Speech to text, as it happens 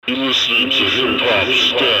Listening to Hip Hop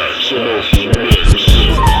Stacks Murphy Mix.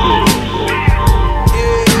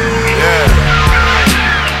 Yeah.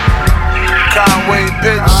 Conway,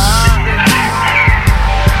 bitch.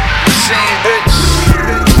 Machine, bitch.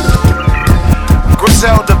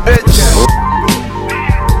 Griselda, bitch.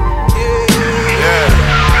 Yeah.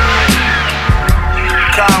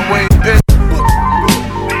 Conway, bitch.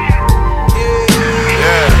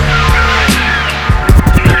 Yeah.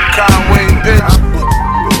 Conway, bitch.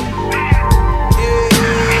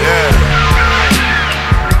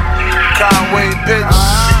 Conway, bitch.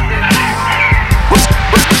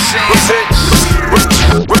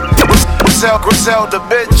 Griselda,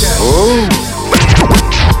 bitch.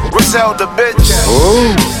 Griselda, bitch.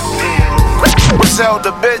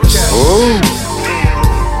 Griselda, bitch.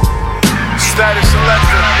 Status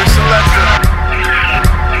selector, selector.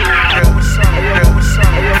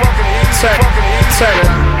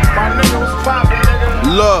 My nigga was poppin', nigga.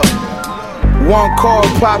 Look. One call,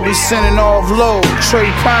 Poppy sending off low.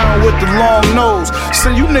 Trey Pound with the long nose.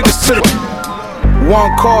 Send you niggas to the.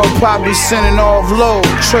 One call, Poppy sending off low.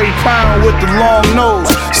 Trey Pound with the long nose.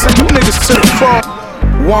 Send you niggas to the cross.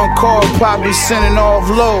 One call, Poppy sending off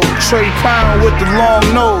low. Trey Pound with the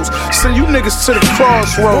long nose. Send you niggas to the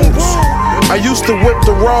crossroads. I used to whip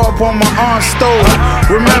the raw up on my aunt's stove.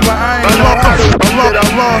 Remember, I ain't know how to love it, I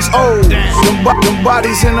lost old. Them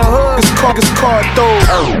bodies in the hood, it's car throw.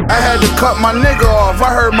 I had to cut my nigga off, I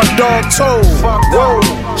heard my dog told. Whoa,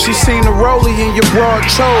 she seen the rollie in your broad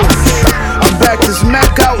chose. I backed this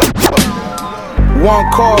Mac out. One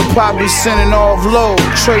call, Poppy sending off low.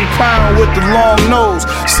 Trey Pound with the long nose.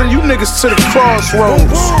 Send you niggas to the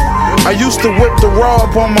crossroads. I used to whip the raw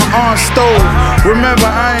up on my aunt's stove. Remember,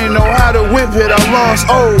 I ain't know how to whip it, I lost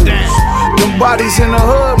old. Them bodies in the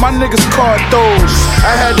hood, my niggas caught those.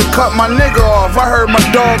 I had to cut my nigga off, I heard my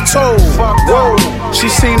dog told. Whoa, she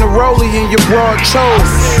seen the rollie in your broad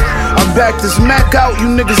chose. I backed this Mac out, you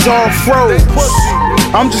niggas all froze.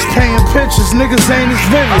 I'm just painting pictures, niggas ain't as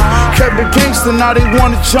vivid. Kept it gangster, now they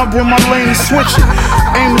wanna jump in my lane and switch it.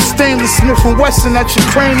 Aim the stainless Smith & Wesson at your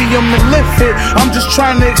cranium and lift it. I'm just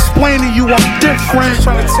trying to explain to you I'm different.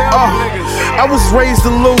 I was raised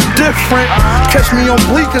a little different. Catch me on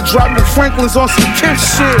Bleecker, dropping Franklins on some kid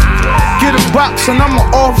shit. Get a box and I'm an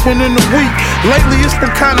orphan in the week. Lately it's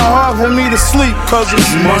been kinda hard for me to sleep, cause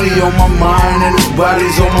it's money on my mind and his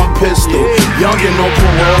body's on my pistol. Youngin' on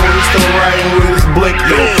parole, he's still riding with his blick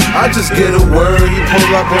though. I just get a word, he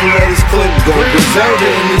pull up and let his clip go. Griselda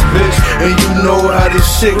in this bitch, and you know how this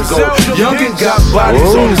shit go. Youngin' got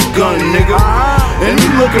bodies on his gun, nigga, and he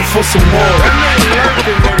looking for some more.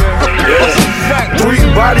 Yeah. 3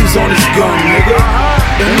 bodies on his gun, nigga,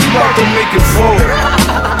 and he about to make it 4.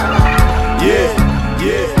 Yeah.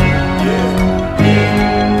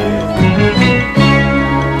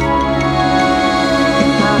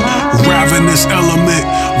 Ravenous element,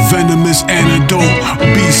 venomous antidote,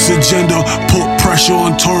 beast agenda, put pressure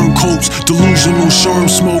on turncoats, delusional sherm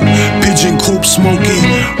smoke, pigeon coop smoky,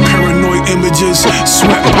 paranoid images,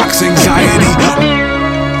 sweatbox anxiety.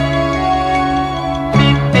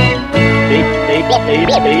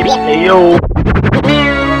 Hey yo,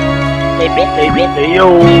 it's really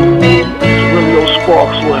old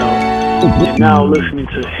Sparkswell. You're now listening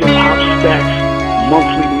to Hip Hop Stacks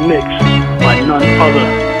Monthly Mix by none other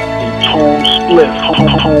than Tone Spliff.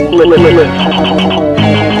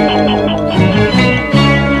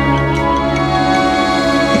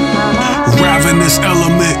 Ravenous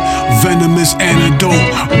element, venomous antidote,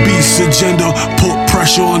 beast agenda, put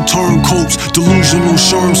pressure on turncoats, delusional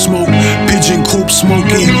sherm smoke, pigeon coop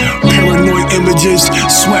smoky, paranoid images,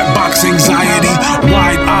 sweatbox anxiety,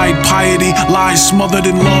 wide-eyed piety, lies smothered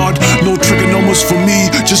in lard, no trichonomas for me,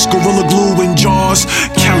 just gorilla glue in jars,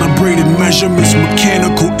 calibrated measurements,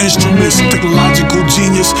 mechanical instruments, technological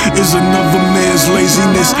genius is another man's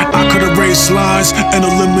laziness. I could erase lines and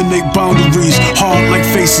eliminate boundaries, hard like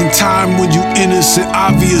facing time when you innocent,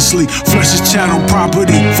 obviously. Flesh is chattel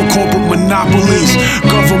property for corporate monopolies,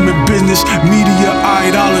 government business, media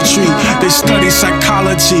idolatry. They study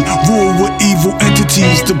psychology, rule with evil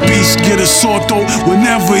entities. The beast get a sore throat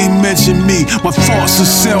whenever he mention me. My thoughts are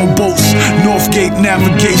sailboats, Northgate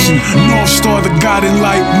navigation, North Star the guiding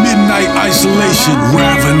light, midnight isolation.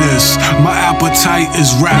 Ravenous, my appetite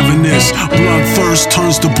is ravenous. Bloodthirst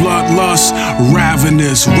turns to bloodlust.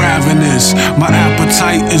 Ravenous, ravenous, my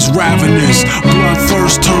appetite is ravenous.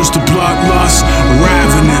 Bloodthirst turns to bloodlust.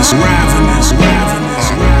 Ravenous, ravenous,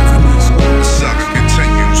 ravenous, ravenous. Sucker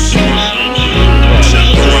continues.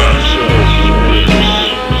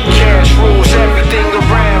 Cash rules everything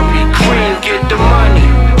around me. Cream, get the money.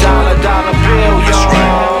 Dollar bill,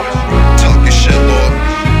 y'all. Talk your shit, Lord.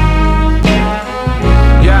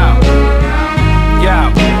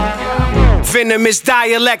 venomous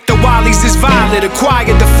dialect. The Wallies is violent,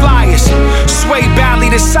 acquired the flyers. Sway Bally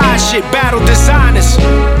the side shit, battle designers.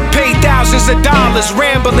 Paid thousands of dollars,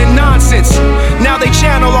 rambling nonsense. Now they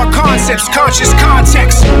channel our concepts, conscious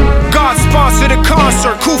context. God sponsored a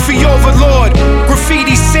concert, Kufi overlord.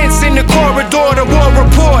 Graffiti sense in the corridor, the war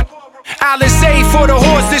report. Alizé for the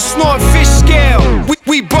horse that snort fish scale.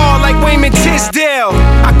 We ball like Wayman Tisdale.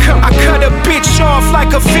 I cut a bitch off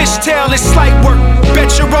like a fishtail. It's slight work.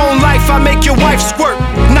 Bet your own life I make your wife squirt.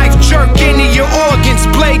 Knife jerk into your organs.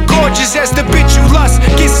 Blade gorgeous as the bitch you lust.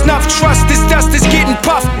 Get snuffed, trust this dust is getting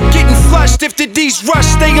puffed. Getting flushed if the D's rush.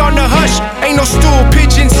 Stay on the hush. Ain't no stool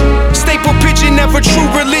pigeons. Staple pigeon, never true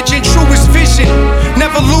religion. Truest vision.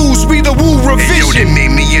 Never lose, we the woo revision. Hey, yo, they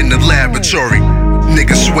made me in the laboratory.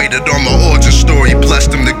 Niggas waited on my origin story.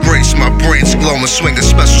 Blessed them to grace, my brain's glowing. Swing a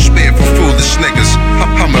special spear for foolish niggas.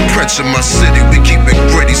 I'm a prince in my city, we keep it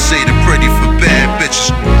gritty. Say the pretty for bad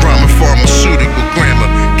bitches. Rhyming pharmaceutical grammar.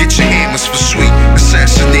 Get your hammers for sweet.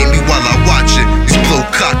 Assassinate me while I watch it. These blow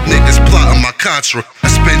cock niggas plotting my contra. I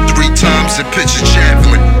spent 3 times in pitching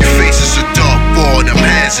javelin. Your face is a dark board, I'm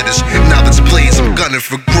hazardous. Now let's blaze, I'm gunning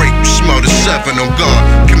for grape. You smell the 7 on guard.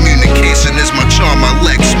 Communication is my charm, my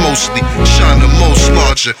legs mostly shine the most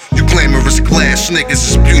larger. You glamorous glass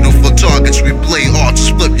niggas is beautiful targets. We play arts,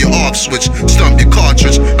 flip your off switch, stump your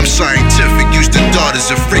cartridge. I'm scientific, use the dart as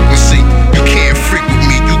a frequency. You can't freak with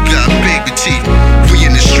me, you got baby teeth. We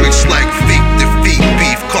in the streets like feet, defeat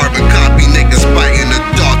beef. Carbon copy niggas biting the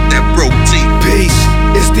dark that broke teeth. Peace.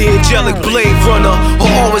 It's the angelic blade runner, who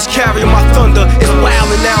always carry my thunder. It's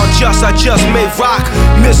wild and now I just made rock.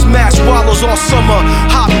 Mismatched wallows all summer.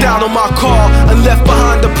 Hopped out of my car and left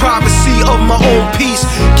behind the privacy of my own peace.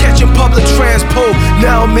 Catching public transpo,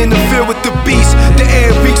 now I'm in the field with the beast. The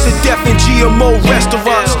air reeks of death in GMO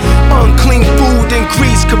restaurants. Unclean food and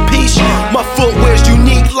grease, capiche? My footwear's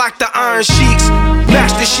unique like the Iron Sheiks.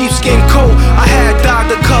 Matched the sheepskin coat, I had dyed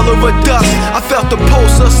the color of dust. I felt the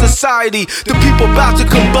pulse of society, the people about to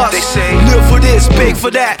combust. They say, live for this, beg for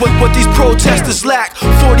that. What these protesters lack,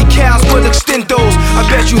 40 cows with extendos. I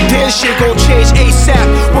bet you then shit gon' change ASAP.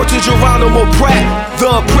 Word to Geronimo Pratt. The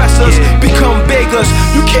oppressors become beggars.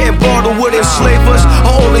 You can't barter with enslavers.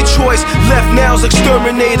 Our only choice left now is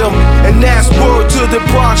exterminate them. And that's word to the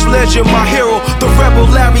Bronx legend, my hero, the rebel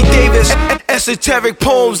Larry Davis. Esoteric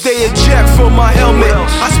poems they eject from my helmet.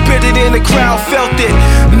 I spit it in the crowd, felt it.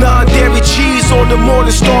 Non-dairy cheese on the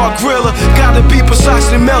Morningstar griller. Gotta be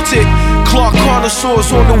precisely melted. Clark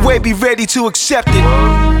connoisseurs on the way, be ready to accept it.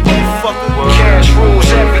 Cash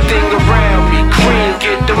rules everything around me. Cream,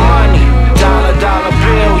 get the money. Dollar, dollar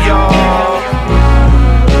bill, y'all.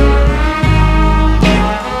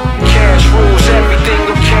 Cash rules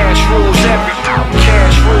everything. Cash rules everything.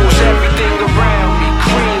 Cash rules everything around me.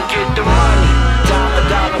 Cream, get the money. Dollar,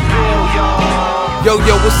 dollar bill, y'all. Yo,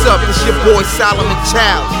 what's up? It's your boy Solomon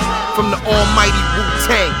Childs from the almighty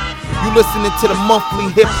Wu-Tang. You listening to the monthly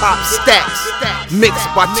hip-hop stacks, mixed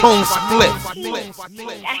by Tone Spliff.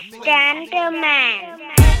 Gentleman.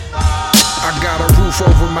 I got a roof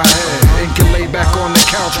over my head and can lay back on the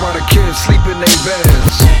couch while the kids sleep in their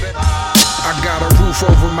beds. I got a roof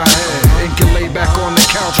over my head and can lay back on the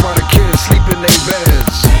couch while the kids sleep in their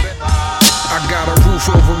beds. I got a roof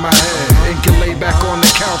over my head and can lay back on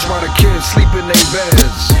the couch while the kids sleep in their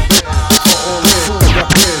beds. For all the food I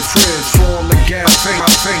paid, fridge, for all the gas,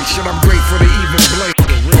 my face, shit, I'm great for the even blade.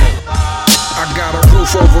 I got a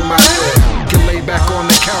roof over my head, can lay back on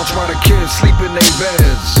the couch while the kids sleep in their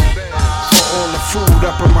beds. For all the food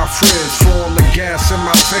up in my fridge, for all the gas in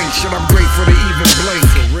my tank, shit, I'm great for the even blade.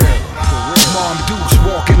 Mom Dukes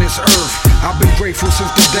walking this earth, I've been grateful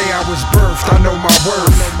since the day I was birthed, I know my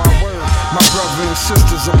worth. My brother and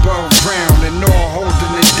sisters above ground and all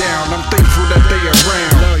holding it down, I'm thankful that they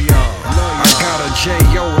around. I got a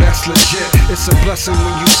J.O., that's legit. It's a blessing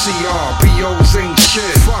when you see RPOs ain't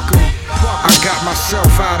shit. Fuck 'em. I got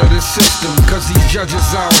myself out of the system, cause these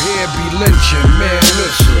judges out here be lynching. Man,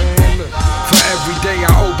 listen. For every day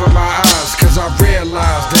I open my eyes, cause I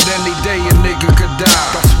realize that any day a nigga could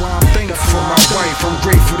die. That's why I'm thankful for my wife, I'm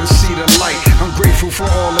grateful to see the light. I'm grateful for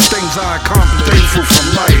all the things I accomplished, thankful for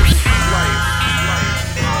life.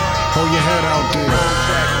 Hold your head out there.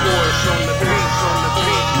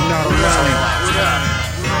 You're not alone.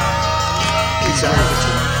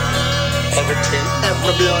 Everything,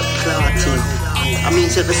 every blood clotting. I mean,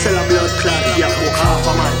 if you sell a blood clot, you have to half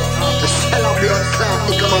a man. To sell a blood clot,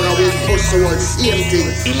 you come on with pussy, all same thing.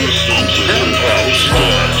 It's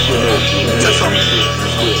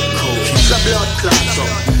a blood clot, so.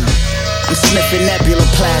 I'm sniffing nebula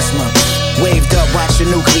plasma. Waved up, watch a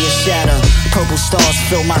nuclear shatter. Purple stars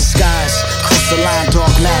fill my skies. Crystalline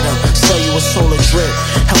dark matter. Cellular solar drip.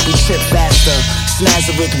 Help me trip faster.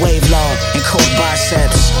 Nazareth wave law and cold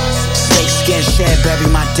biceps. Snake skin shed, bury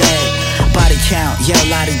my dead. Body count, yell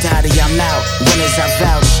lottie-dottie, I'm out. Winners I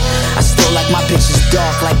vouch. I still like my bitches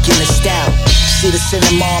dark like Guinness stout. See the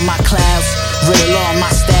cinema on my clouds. Riddle on my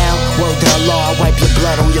style. Word to Allah, I wipe your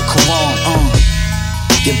blood on your Quran.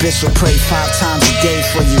 Your bitch will pray 5 times a day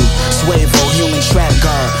for you. Suevo, human trap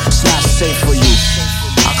guard. It's not safe for you.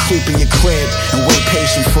 I'll creep in your crib and wait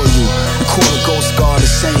patient for you. And call a ghost guard to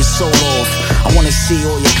send your soul off. I wanna see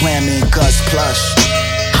all your glamour and guts plush.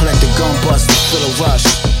 I let the gun bust and feel a rush.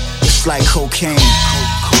 It's like cocaine.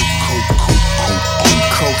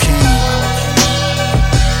 Cocaine.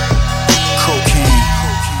 Cocaine.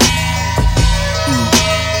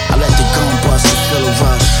 I let the gun bust and feel a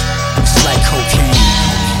rush. It's like cocaine.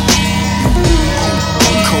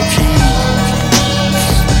 Cocaine.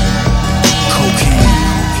 Cocaine.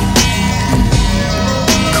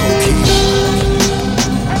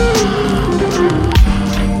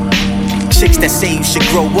 Chicks that say you should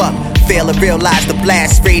grow up, fail to realize the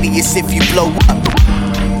blast radius if you blow up.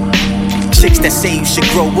 Chicks that say you should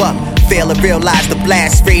grow up, fail to realize the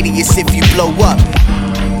blast radius if you blow up.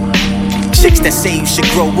 Chicks that say you should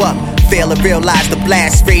grow up, fail to realize the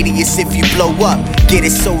blast radius if you blow up. Get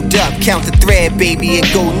it sewed up, count the thread, baby,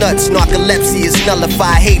 and go nuts. Narcolepsy is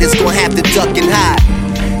nullified, haters gon' have to duck and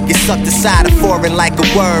hide. Get sucked aside a foreign like a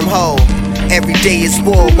wormhole. Every day is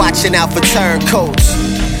war, watching out for turncoats.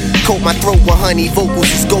 Coat my throat with honey,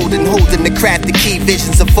 vocals is golden. Holding the craft, the key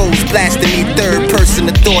visions of foes blasting me. Third person,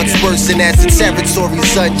 the thoughts worsen as the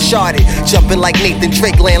territory's uncharted. Jumping like Nathan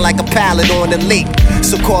Drake, land like a pilot on a lake.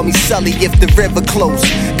 So call me Sully if the river close.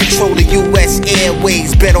 Control the US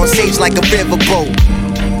airways, bet on stage like a riverboat.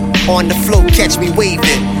 On the float, catch me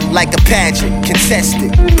waving like a pageant.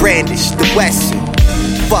 Contested, brandish, the Western.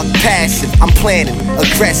 Fuck passive, I'm planning,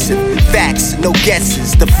 aggressive. Facts, no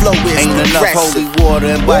guesses, the flow is ain't enough holy water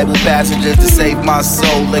and Bible passages to save my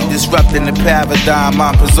soul. Like disrupting the paradigm,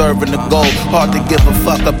 I'm preserving the gold. Hard to give a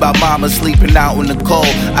fuck about mama sleeping out in the cold.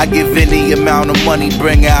 I give any amount of money,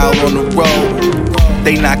 bring her out on the road.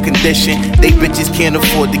 They not conditioned, they bitches can't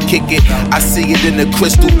afford to kick it. I see it in the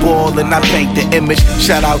crystal ball and I paint the image.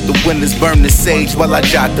 Shout out the winners, burn the sage while I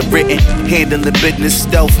jot the written. Handling business,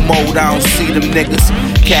 stealth mode, I don't see them niggas.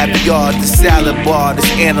 Caviar, the salad bar, this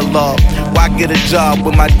analog. Why get a job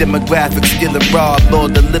when my demographics still raw?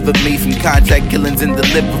 Lord, deliver me from contract killings and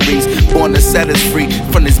deliveries. Born to set us free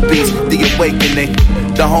from this beast, the awakening.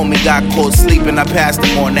 The homie got caught sleeping, I passed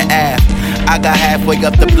him on the app. I got halfway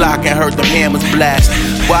up the block and heard the hammers blast.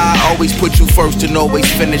 Why I always put you first and always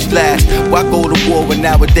finish last? Why go to war when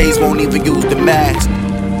nowadays won't even use the mask?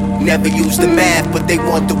 Never use the math, but they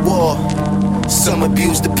want the war. Some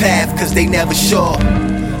abuse the path cause they never sure.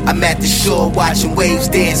 I'm at the shore watching waves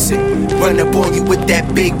dancing. Run up on you with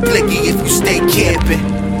that big blicky if you stay camping.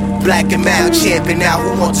 Black and mild champion, now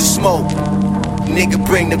who wants to smoke? Nigga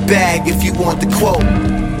bring the bag if you want the quote.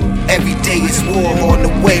 Every day is war on the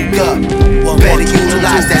wake up. Better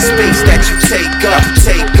utilize that space that you take up.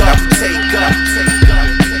 Take up, take up, take up.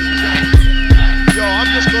 Yo, I'm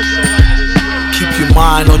just gonna say like this. Keep your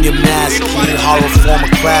mind on your mask. Clean hollow form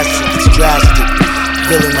of classic. It's drastic.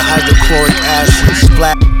 Filling the hydrochloric acid.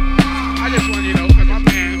 Splash. I just want you to know, cause my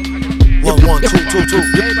man. 1 1 2 2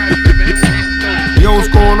 2. Yo, what's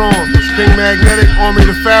going on? King Magnetic, Army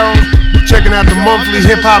of the Pharaohs. Checking out the monthly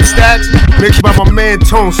hip-hop stats mixed by my man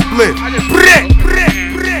Tone Spliff.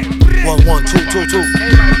 1 1 2 2 2.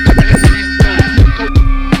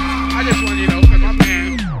 I just want you to know, cause my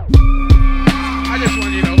man. I just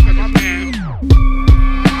want you to know, cause my man.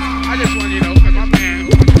 I just want you to know, cause my man.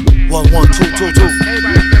 1 1 2 2 2.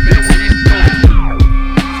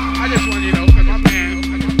 I just want you to know, cause my man.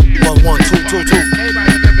 1 1 2 2 2.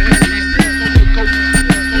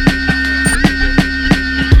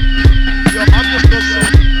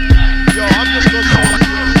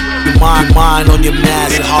 Mind on your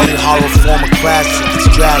mask, hollow form of classic. It's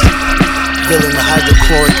drastic. Filling the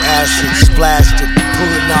hydrochloric acid. Splashed it. Pull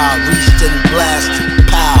it now, reached and blasted.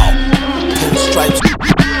 Pow. Pinstripes.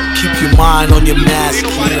 Keep your mind on your mask.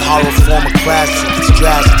 Clean hollow form of classic. It's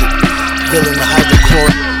drastic. Filling the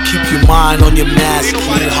hydrochloric. Keep your mind on your mask.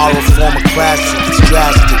 Clean hollow form of classic. It's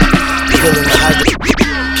drastic. Filling the hydrochloric.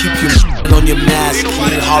 Keep your mind on your mask.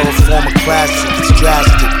 Clean hollow form of classic. It's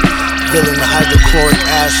drastic. Filling the hydrochloric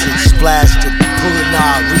acid, splashed it. Pull it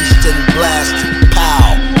now, reached and blasted.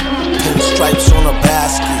 Pow. Pinstripes on a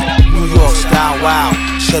basket. New York style, wow.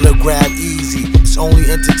 Shutter grab easy. It's only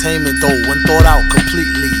entertainment though, when thought out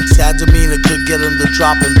completely. Sad demeanor could get him the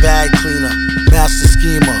dropping bag cleaner. Master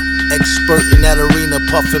schemer, expert in that arena,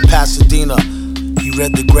 puffin' Pasadena. He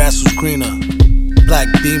read the grass was greener. Black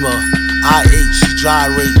beamer, IH,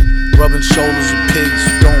 gyrate, rubbing shoulders with pigs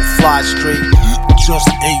who don't fly straight. Just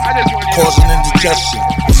ate, causing indigestion.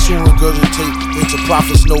 Soon regurgitate into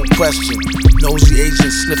profits, no question. Nosy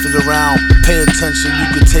agents sniff it around. Pay attention, you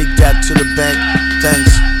can take that to the bank.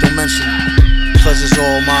 Thanks, don't mention. Pleasure's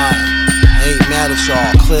all mine. I ain't mad at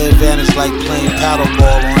y'all. Clear advantage like playing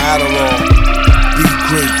paddleball on Adderall. Be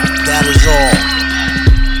great, that is all.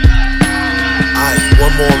 Aight,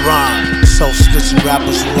 one more rhyme. Self-stitching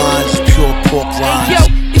rappers' lines, pure pork rhymes. Yo,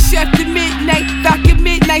 it's after midnight, back in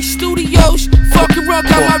Midnight Studios. Fucking rug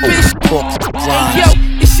on my wrist. Yo,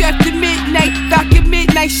 it's after midnight, back in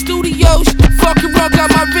Midnight Studios. Fucking rug on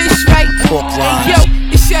my wrist, right? Yo,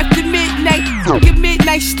 it's after midnight, back in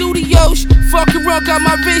Midnight Studios. Fucking rug on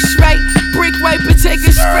my wrist, right? Brick wipe and take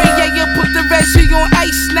a spray, yeah, you put the residue on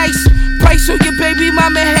ice, nice. Price on your baby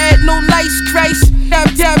mama had no lights, Christ.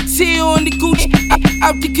 Dab tea on the Gucci,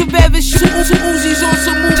 out the Caveras, two Uzis on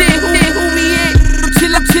some mood. Who me hit?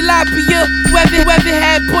 Tilapia, weather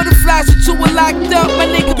had butterflies until we're locked up. My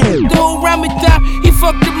nigga, the whole Ramadan, he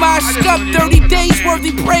fucked the mosque up. 30 days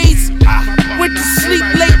worthy praise. Went to sleep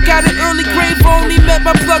late, got an early grave. Only met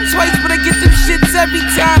my plug twice, but I get them shits every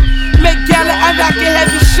time. Met Gala, I rock a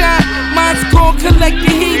heavy shine. Mine's gon' collect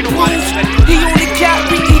the heat bruise. He on the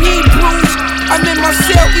couch eating heat bruise. I'm in my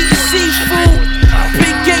cell eating seafood.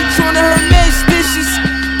 Big gate trying to Hermes dishes.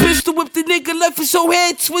 Pistol whip the nigga, left his whole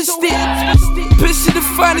head twisted. Pistol the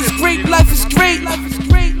finest, great life is great.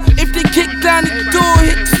 If they kick down the door,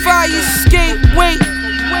 hit the fire escape. Wait,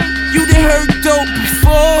 you done heard dope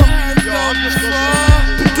before,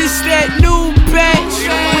 but this that new batch.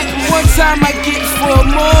 One time I get 4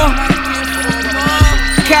 more.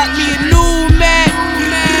 Got me a new man.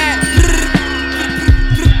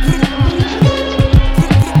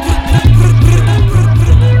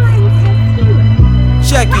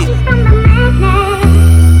 Check it.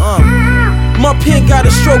 My pen got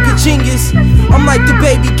a stroke of genius. I'm like the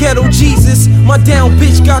baby ghetto Jesus. My down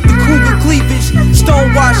bitch got the cougar cleavage.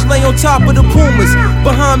 Stonewash lay on top of the Pumas.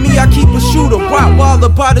 Behind me I keep a shooter.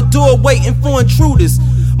 Rottweiler by the door waiting for intruders.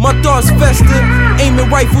 My thoughts fester, aiming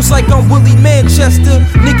rifles like I'm Willie Manchester.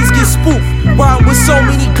 Niggas get spooked, riding with so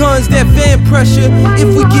many guns that van pressure. If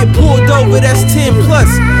we get pulled over, that's 10 plus.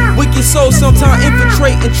 Wicked souls sometimes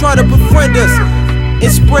infiltrate and try to befriend us and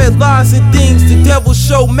spread lies and things. The devil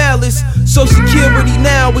show malice. So security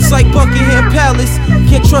now, it's like Buckingham Palace.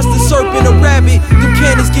 Can't trust a serpent or rabbit. Them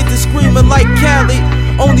cannons get to screaming like Khaled.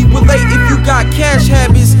 Only relate if you got cash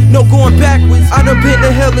habits. No going backwards. I done been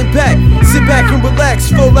to hell and back. Sit back and relax.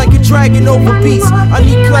 Flow like a dragon over beats. I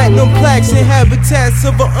need platinum plaques and habitats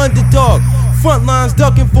of an underdog. Front lines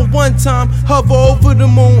ducking for one time. Hover over the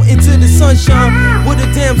moon into the sunshine. With a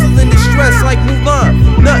damsel in distress like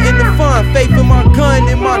Mulan. Nothing to find. Faith in my gun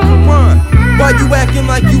and my Quran. Why you acting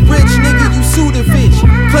like you rich, nigga? You Sudovich.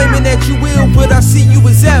 Claiming that you will, but I see you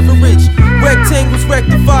as average. Rectangles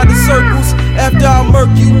rectify the circles. After I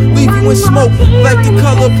murk you, leave you in smoke. Like the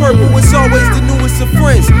color purple, it's always the newest of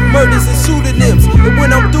friends. Murders and pseudonyms. And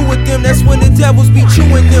when I'm through with them, that's when the devils be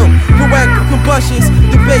chewing them. Proactive combustions.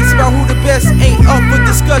 Debates about who the best ain't up for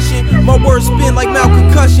discussion. My words spin like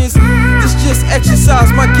malconcussions. This just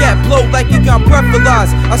exercise. My gap blow like it got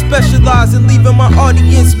breathalyzed. I specialize in leaving my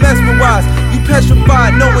audience mesmerized. You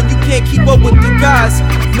petrified, knowing you can't keep up with the guys.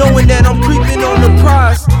 Knowing that I'm creeping on the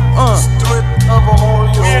prize.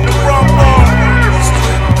 In the rum bar,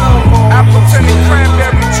 Appleton and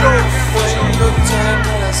cranberry juice.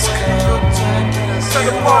 Tell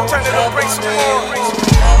the bartender to bring some more.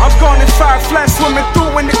 I'm going inside flash swimming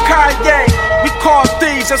through in the kayak. We call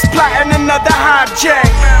thieves, that's plotting another hijack.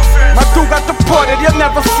 My dude got deported, he'll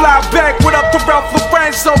never fly back. What up to Ralph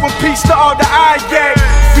Lorenzo and peace to all the IAC.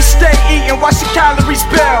 We stay eating, watch the calories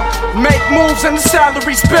bill. Make moves and the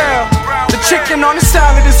salaries bill. The chicken on the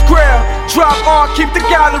salad is grilled. Drop all, keep the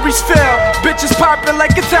galleries filled. Bitches popping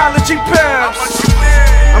like it's allergy pills.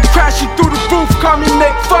 I'm crashing through the roof, call me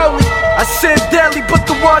Nick Foley. I sip daily, but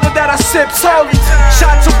the water that I sip's holy.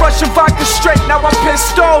 Shots of Russian vodka straight, now I'm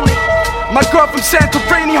pistoli. My girl from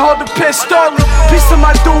Santorini hold a pistol. Piece of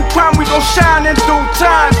my dude crime, we gon' shine in due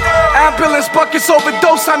time. Ambulance buckets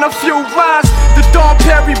overdose on a few lines. The Dom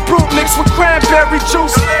Perry brute mixed with cranberry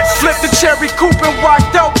juice. Flip the cherry coupe and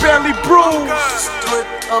walked out barely bruised. Strip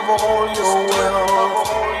of all your wealth.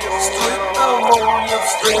 Strip of all your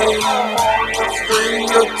fame. Bring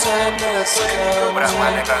your time as come.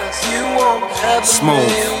 You won't have smooth.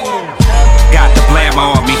 Got the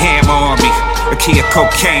blammer on me, hammer on me. A key of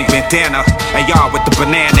cocaine bandana, and y'all with the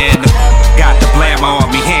banana in the. Got the blammer on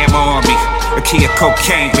me, hammer on me. A key of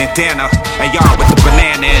cocaine bandana, and y'all with the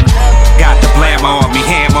banana in. Got the blammer on me,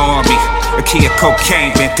 hammer on me. A key of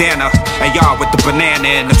cocaine bandana, and y'all with the banana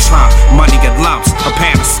in the trunk. Money in lumps, a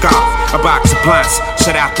pan of skunk, a box of blunts.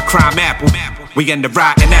 Shut out the crime apple. We in the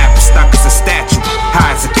rotten apple, stuck as a statue,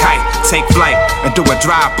 high as a kite. Take flight and do a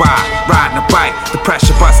drive-by, riding a bike. The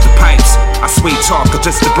pressure bust the pipes. I sweet talker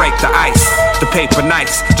just to break the ice. The paper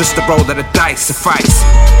nice, just to roll of the dice suffice.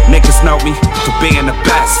 Niggas know me for being the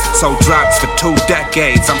best. Sold drugs for 2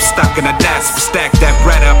 decades. I'm stuck in a nest. Stack that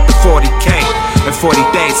bread up to 40K. In 40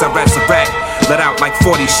 days I resurrect. Let out like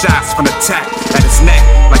 40 shots from the tech at his neck,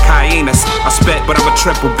 like hyenas. I spit, but I'm a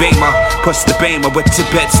triple beamer. Push the beamer with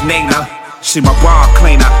Tibet's Nina. She my bar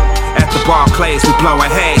cleaner. At the bar clays, we blowing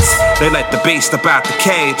haze. They let the beast about the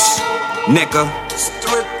cage, nigga.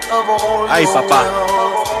 Ay, papá.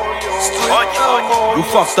 You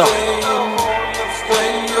fucked up.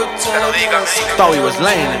 Thought he was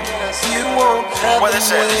laying it.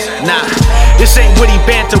 Nah, this ain't witty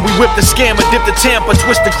banter. We whip the scammer, dip the tamper,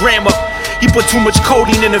 twist the grammar. He put too much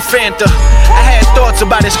codeine in the Fanta. I had thoughts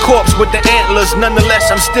about his corpse with the antlers. Nonetheless,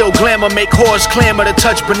 I'm still glamour. Make whores clamor to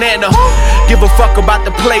touch banana. Give a fuck about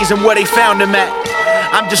the plays and where they found him at.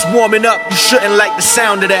 I'm just warming up, you shouldn't like the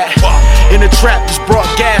sound of that. In the trap, just brought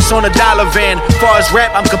gas on a dollar van. Far as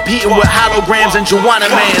rap, I'm competing with holograms and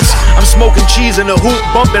Joanna Mans. I'm smoking cheese in the hoop,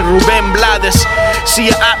 bumping Ruben Blades.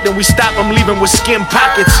 See a op, then we stop, I'm leaving with skin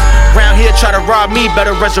pockets. Round here, try to rob me,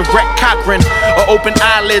 better resurrect Cochran. Or open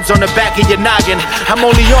eyelids on the back of your noggin. I'm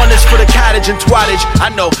only on this for the cottage and twattage.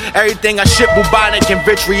 I know, everything I ship bubonic and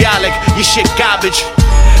vitriolic. Your shit garbage.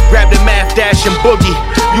 Grab the math dash and boogie.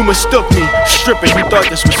 You mistook me, stripping. You thought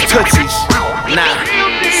this was Tootsies. Nah.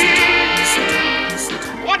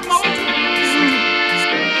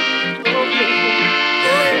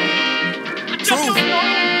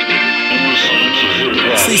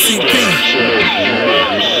 CCP.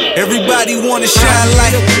 Everybody wanna shine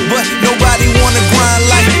like, but nobody wanna grind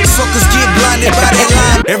like. Suckers get blinded by that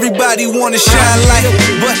line. Everybody wanna shine like,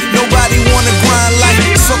 but nobody wanna grind like.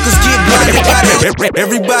 Suckers get blinded by that.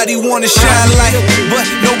 Everybody wanna shine like, but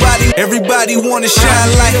nobody. Everybody wanna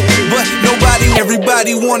shine like, but nobody.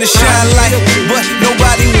 Everybody wanna shine like, but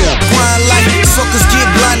nobody wanna grind like. Suckers get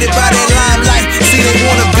blinded by that limelight. See they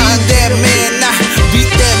wanna beat that man, nah,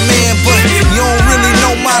 beat that man, but you don't really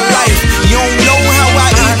know my life. You don't know how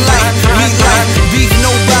I eat life. Eat life, beef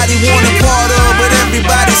nobody want a part of, but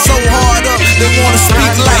everybody so hard up they wanna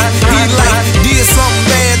speak like. He like did something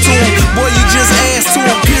bad to him, boy you just asked to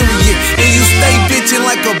him, period. And you stay bitching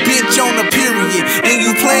like a bitch on a period. And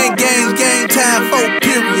you playing games, game time for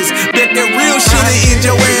periods. Bet that real shit'll end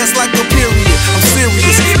your ass like a period. I'm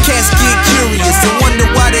serious, cats get curious and wonder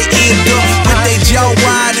why they end up with they jaw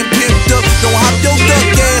wide and pimped up. Don't hop your duck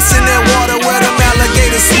ass in that water where them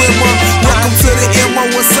alligators swim up. Welcome to the MO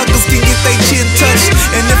where suckers can get they chin touched.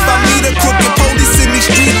 And if I meet a crooked police in these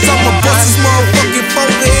streets, I'ma bust his motherfucking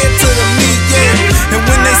forehead to the meat, yeah. And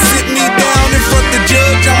when they sit me down in front the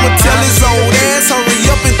judge, I'ma tell his old ass, hurry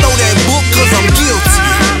up and throw that book, cause I'm guilty.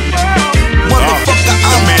 Motherfucker, I'm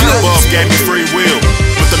guilty. The man above gave me free will,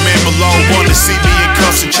 but the man below wanted to see me in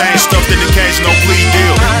cuffs and chains stuffed in the cage, no plea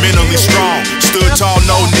deal. Mentally strong, stood tall,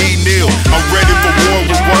 no knee kneel. I'm ready for war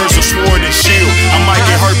with words of sword and shield. I might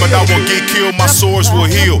get hurt, but I won't get killed, my swords will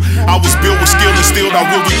heal. I was built with skill and steel, I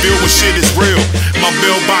will reveal when shit is real. My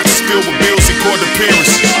bill box is filled with bills and court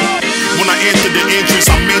appearances. When I enter the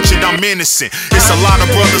entrance, I mentioned I'm innocent. It's a lot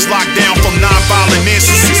of brothers locked down from non-violent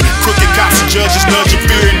instances. Crooked cops and judges nudging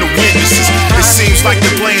fear in the witnesses. It seems like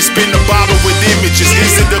they're playing spin the bottle with images.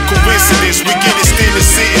 Is it a coincidence? We get extended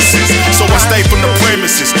sentences. So I stay from the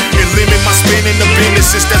premises and limit my spin in the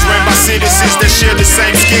businesses that's ran by citizens that share the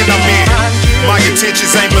same skin I'm in. My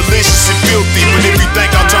intentions ain't malicious and filthy, but if you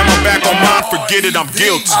think I'll turn my back on mine, forget it, I'm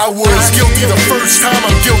guilty. I was guilty the first time,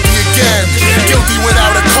 I'm guilty again. Guilty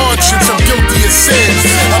without a conscience, I'm guilty of sin.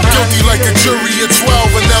 I'm guilty like a jury of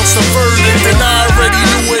 12 announced a verdict, and I already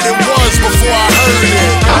knew what it was before I heard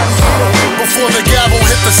it. Before the gavel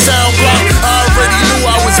hit the sound block, I already knew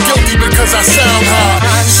I was guilty because I sound high.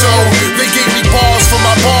 So they gave me bars for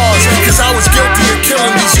my bars, cause I was guilty of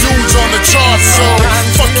killing these dudes on the charts. So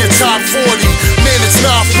fuck your top 40, man, it's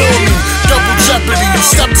not for me. Double jeopardy, you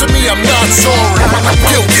step to me, I'm not sorry. I'm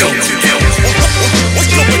guilty.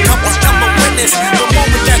 I'm a witness, the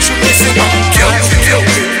moment that you listen, I'm guilty.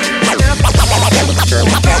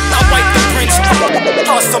 I wipe the prince,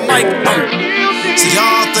 toss the mic. See,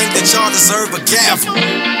 y'all think that y'all deserve a gavel.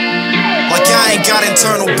 Like y'all ain't got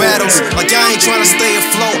internal battles. Like y'all ain't trying to stay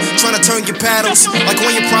afloat, trying to turn your paddles. Like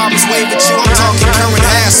when your problems wave with you, I'm talking current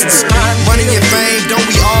hassles. Money and fame, don't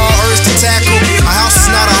we all urge to tackle? A house is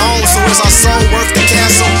not a home, so is our soul worth the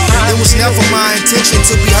castle? It was never my intention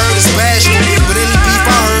to be heard as bashful, but any beef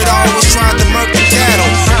I heard, I always tried to murk the cattle.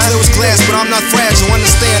 Clear as glass, but I'm not fragile.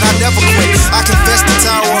 Understand, I never quit. I confess the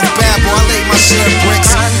Tower of Babel, I laid my share of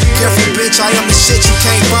bricks. Careful, bitch, I am the shit you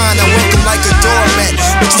can't find. I welcome like a doormat,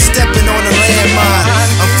 but you stepping on a landmine.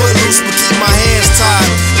 I'm footloose, but keep my hands tied,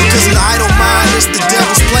 because an idle mind is the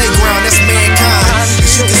devil's playground. That's mankind.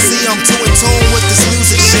 As you can see, I'm too in tune with this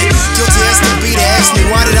music shit. Guilty as can be to ask me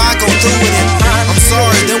why did I go through with it. I'm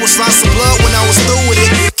sorry, there was lots of blood when I was through with it.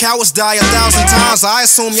 Cowards die 1,000 times. I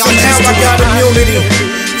assume y'all used to it. Somehow I got immunity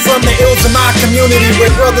from the ills of my community, where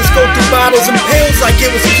brothers go through bottles and pills like it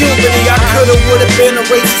was puberty. I coulda, would've been a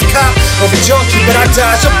racist cop or a junkie, but I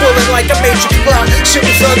dodged a bullet like a Matrix plot. Shit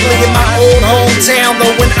was ugly in my own hometown,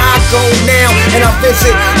 though when I go now and I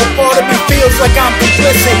visit, a part of me feels like I'm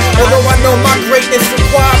complicit. Although I know my greatness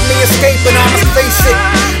required me escaping, I'ma face it.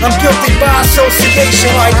 I'm guilty by association,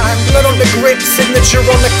 like blood on the grip, signature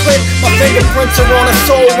on the clip. My fingerprints are on her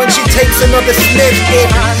soul when she takes another sniff. If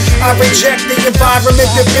I reject the environment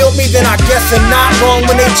that built me, then I guess I'm not wrong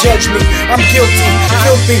when they judge me. I'm guilty,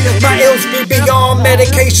 filthy, my ills be beyond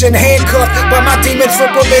medication. Handcuffed by my demons for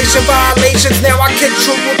probation violations. Now I kick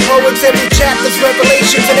truth with poets, every chapter's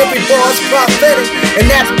revelations, and every bar's prophetic, and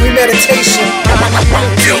that's premeditation.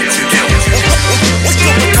 Guilty.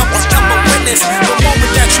 I'm a witness, the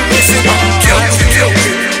moment that you listen. Guilty.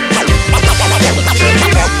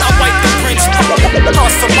 I wipe the prints,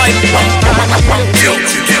 cross the mic.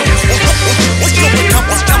 Guilty.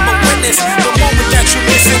 I'm a witness, the moment that you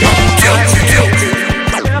listen. Guilty.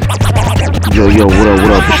 Yo, what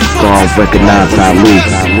up? It's your girl, Recognize Ali.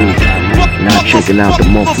 Now checking out the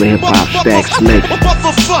monthly hip-hop stacks mix by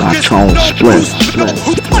Tone Spliff.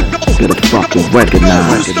 Get a fucking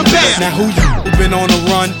recognize. Now who you been on a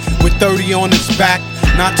run with 30 on his back?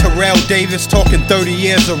 Not Terrell Davis talking 30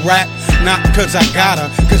 years of rap. Not cause I gotta,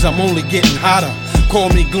 cause I'm only getting hotter. Call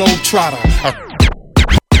me Globetrotter.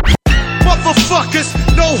 Motherfuckers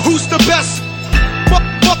know who's the best.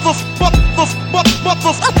 Motherfuckers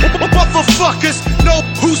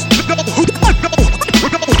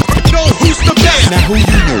know who's the best. Now who you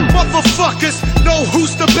know? Motherfuckers know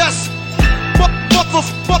who's the best.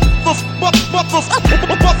 Motherfuckers know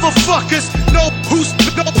who's the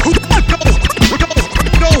best.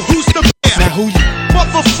 Now who you?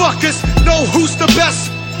 Motherfuckers know who's the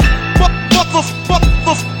best. Motherfuckers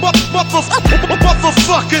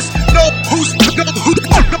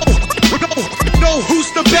know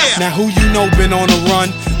who's the best. Now who you know been on a run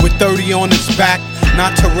with 30 on his back?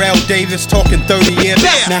 Not Terrell Davis talking 30 years.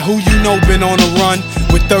 Now who you know been on a run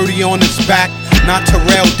with 30 on his back? Not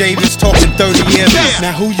Terrell Davis talking 30 years.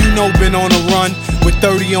 Now who you know been on a run with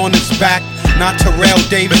 30 on his back? Not Terrell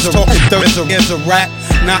Davis talking 30 years of rap.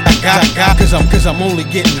 Not I got cause I'm only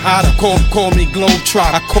getting hotter. Call me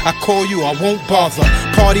Globetrotter. I call you, I won't bother.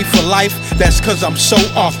 Party for life, that's cause I'm so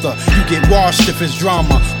Arthur. You get washed if it's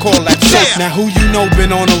drama, call that soap. Now who you know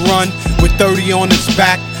been on a run with 30 on his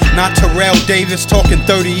back? Not Terrell Davis talking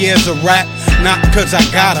 30 years of rap. Not cause I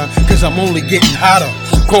gotta, cause I'm only getting hotter.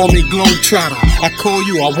 Call me Globetrotter. I call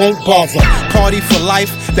you, I won't bother. Party for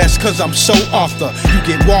life, that's cause I'm so Arthur. You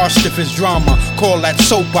get washed if it's drama, call that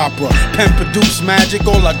soap opera. Pen produce magic,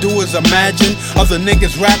 all I do is imagine. Other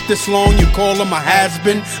niggas rap this long, you call them a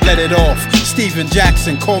has-been. Let it off, Steven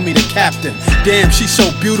Jackson, call me the captain. Damn, she's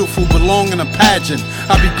so beautiful, belong in a pageant.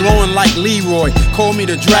 I be glowing like Leroy, call me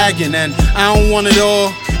the dragon. And I don't want it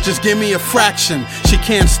all, just give me a fraction. She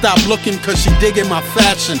can't stop looking cause she digging my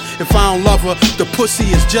fashion. If I don't love her, the pussy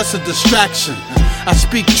is just a distraction. I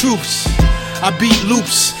speak truths, I beat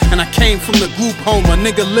loops, and I came from the group home, a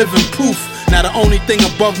nigga living proof. Now the only thing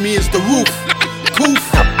above me is the roof. Poof.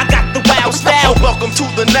 I got the wild style, welcome to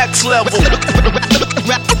the next level.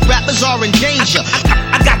 Rappers are in danger.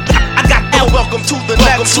 I got welcome to the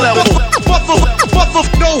next level.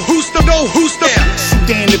 Know who's the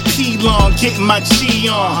Sudan the P-Long, getting my G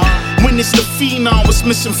on. When it's the phenom, was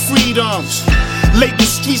missing freedoms. Label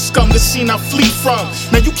street scum, the scene I flee from.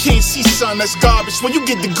 Now you can't see son, that's garbage. Where you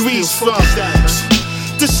get degrees from?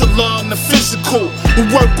 This alarm, the physical. We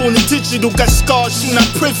work on the digital, got scars you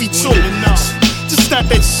not privy to. This not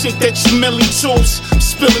that shit that you Millie chose. I'm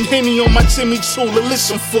spilling Henny on my Jimmy Choo to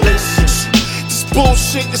listen for. This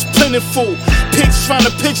bullshit is plentiful. Pigs trying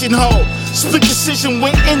to pigeonhole. Split decision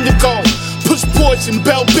went indigo. Push boards and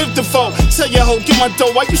Bell Biv DeVoe. Tell your hoe, get my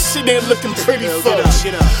dough, why you sit there looking pretty for?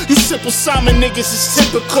 You simple Simon niggas is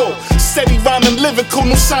typical. Steady rhyming lyrical,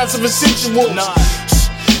 no signs of residuals.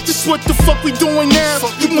 This what the fuck we doing now?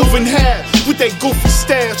 You moving half with that goofy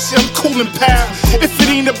style. See, I'm cool and pal. If it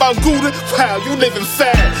ain't about Gouda, wow, you living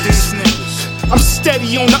fast. I'm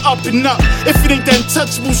steady on the up and up. If it ain't that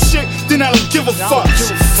untouchable shit, then I don't give a fuck.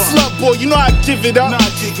 Flood boy, you know I give it up.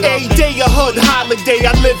 Every day a hood holiday,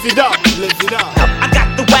 I live it up. I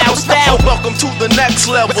got the wild style, welcome to the next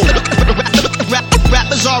level.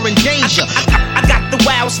 Rappers are in danger. I got the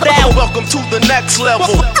wild style, welcome to the next level.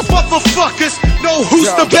 Motherfuckers know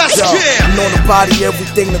who's the best, yeah. I know the body,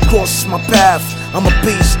 everything that crosses my path. I'm a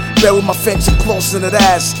beast, bury my fangs and claws in that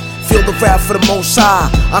ass. Feel the wrath for the most high.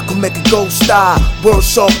 I can make a ghost die. Words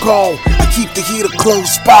so cold, I keep the heater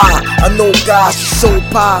close by. I know guys, soul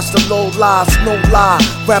pies, the low lies, no lie.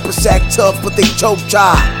 Rappers act tough, but they choke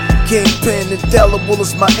dry. Kingpin, indelible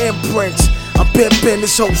is my imprints. I'm pimping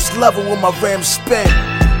this whole level with my rim spin.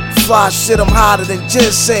 Fly shit, I'm hotter than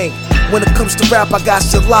ginseng. When it comes to rap, I got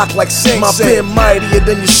shit locked like Sing. My pen mightier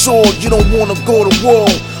than your sword. You don't wanna go to war.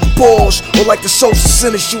 Pause, or like the social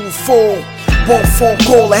sentence, you will fall. One phone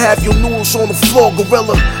call, I have your noodles on the floor.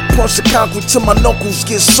 Gorilla, punch the concrete till my knuckles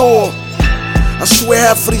get sore. I swear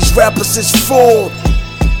half of these rappers is fraud.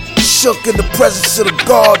 Shook in the presence of the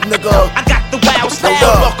God, nigga. I got the wild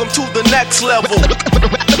style, welcome to the next level.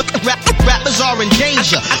 Rappers are in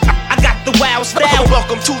danger. I got the wild style,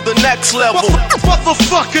 welcome to the next level.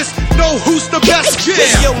 Motherfuckers know who's the best,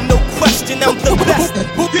 yeah. Yo, no question, I'm the best.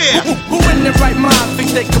 Yeah. Who in their right mind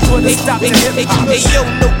think they can put a stop to hip-hop? Hey, yo,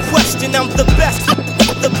 no question, I'm the best.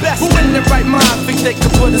 The best. Who in their right mind think they can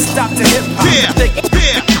put a stop to hip-hop? Yeah.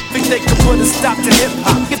 Think they can put a stop to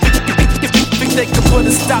hip-hop? Think they can put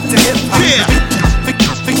a stop to hip-hop? Yeah.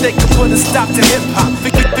 Think they can put a stop to hip-hop?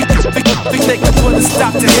 Think they can put a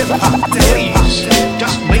stop to hip-hop? Please,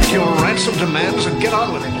 just make your ransom demands and get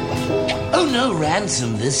on with it. Oh, no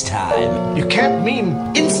ransom this time. You can't mean...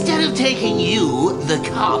 Instead of taking you, the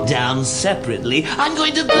cop, down separately, I'm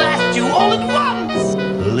going to blast you all at once.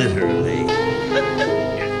 Literally.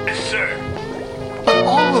 Yes, sir. But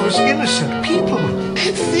all those innocent people...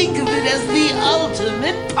 Think of it as the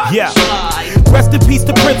ultimate punchline. Yeah. Rest in peace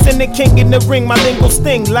to Prince and the King in the ring. My lingo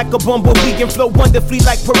sting like a bumblebee and flow wonderfully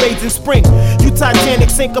like parades in spring. You Titanic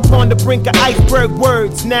sink upon the brink of iceberg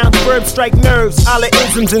words. Nouns, verbs strike nerves, all the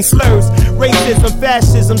isms and slurs. Racism,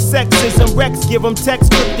 fascism, sexism, Rex give them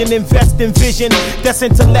text, script and invest in vision that's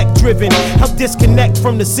intellect driven. Help disconnect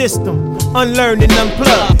from the system, unlearn and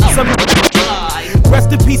unplug. Rest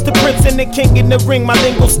in peace to Prince and the King in the ring. My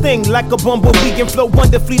lingo sting like a bumblebee and flow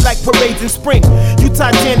wonderfully like parades in spring. You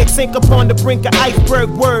Titanic sink upon the brink of iceberg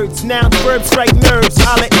words. Nouns, verbs strike nerves,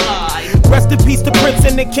 holla. Rest in peace to Prince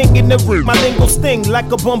and the King in the ring. My lingo sting like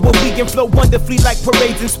a bumblebee and flow wonderfully like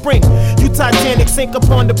parades in spring. You Titanic sink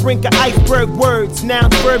upon the brink of iceberg words.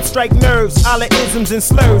 Nouns, verbs strike nerves, holla isms and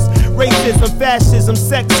slurs. Racism, fascism,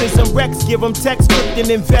 sexism, Rex give them text, script and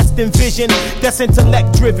invest in vision that's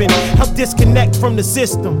intellect driven. Help disconnect from the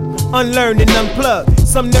system, unlearn and unplug.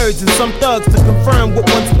 Some nerds and some thugs to confirm what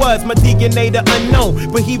once was. My DNA the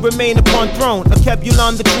unknown, but he remained upon throne. A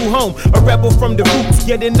Kebulon the true home, a rebel from the roots.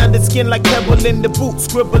 Getting under skin like pebble in the boot.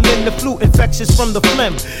 Scribble in the flute, infectious from the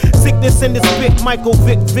phlegm. Sickness in the spit, Michael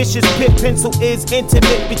Vick, vicious pit. Pencil is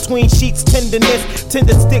intimate between sheets, tenderness.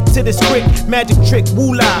 Tender stick to the script, magic trick,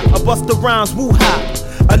 woo-la. A busta rhymes,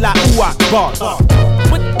 woo-ha. A la ooh-ah, bars.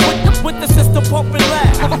 With the system pumping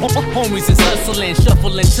loud. Homies is hustling,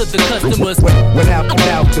 shuffling to the customers. Without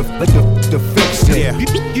the fix it. Yeah.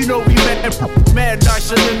 You know we mad nice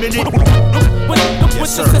and limited.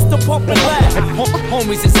 With the system pumping loud.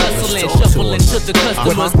 Homies is hustling, shuffling to the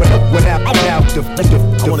customers. Without the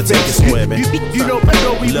I wanna take it somewhere, man. You know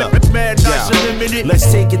we mad nice and limited.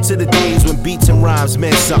 Let's take it to the days when beats and rhymes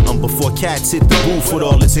meant something. Before cats hit the booth with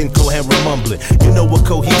all its incoherent mumbling. You know a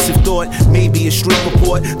cohesive thought, maybe a street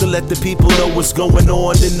report to let the people know what's going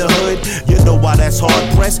on in the hood. You know why that's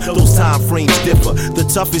hard pressed? Those time frames differ. The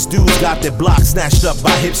toughest dudes got their block snatched up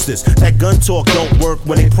by hipsters. That gun talk don't work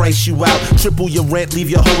when they price you out. Triple your rent, leave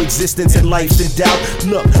your whole existence and life in doubt.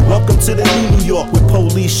 Look, welcome to the New York where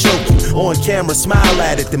police choke you. On camera, smile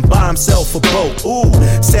at it, then buy himself a boat. Ooh,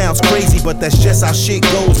 sounds crazy, but that's just how shit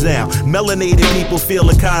goes now. Melanated people feel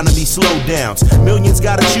economy slowdowns. Millions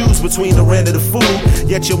gotta choose between the rent of the food.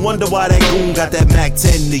 Yet you wonder why that goon got that Mac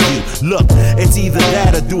 10 to you. Look, it's either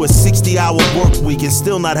that or do a 60-hour work week and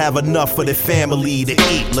still not have enough for their family to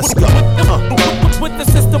eat. Let's go. With the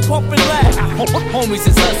system pumping loud, homies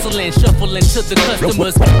is hustling, shuffling to the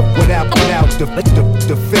customers. Without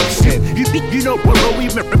the fixing. You know what we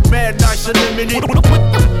mad, nice and limited.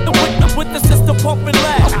 With the system pumping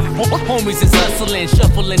loud, homies is hustling,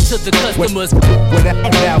 shuffling to the customers. Without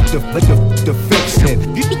the fixing.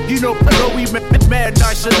 You know what we mad,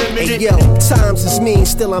 nice and limited. Hey yo, times is mean,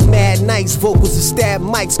 still I'm mad nice. Vocals and stab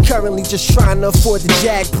mics, currently just trying to afford the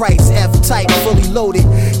jag price. F-type, fully loaded,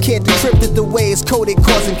 can't decrypt it the way it's coded,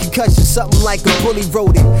 causing concussion, something like a bully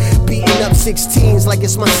wrote it. Beating up 16s like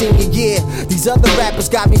it's my senior year. These other rappers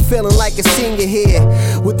got me feeling like a senior here.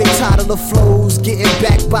 With their title of flows, getting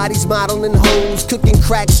back bodies, modeling hoes, cooking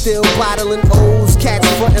crack, still bottling O's. Cats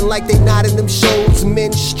frontin' like they not in them shows.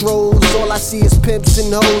 Minstrels, all I see is pimps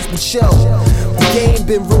and hoes. But yo, the game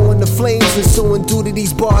been ruined, the flames ensuing due to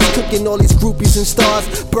these bars, cooking all these groupies and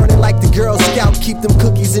stars, burning like the Girl Scout, keep them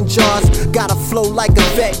cookies in jars. Gotta flow like a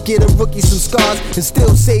vet, get a rookie some scars, and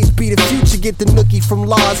still Sage be the future, get the nookie from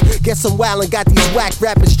Lars. Guess I'm wild and got these whack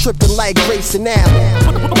rappers tripping like Grace and Al.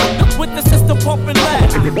 With the system pumping loud,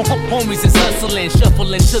 homies is hustling,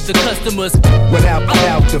 shuffling to the customers. Without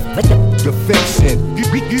the fixing.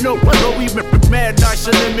 You know what we mad, nice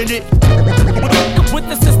and limited. With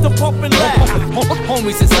the system pumping loud,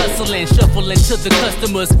 homies is hustling, shuffling to the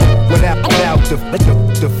customers. Without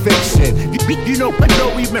the fixing. You know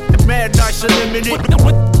we mad, nice and limited.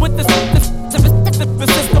 With the system.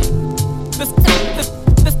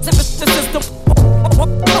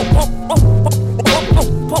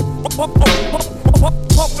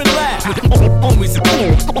 Pumping loud,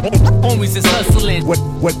 homies is hustling.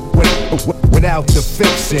 Without the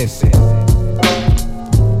fixing.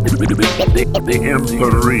 The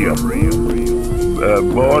Emperor,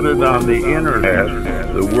 bordered on the internet,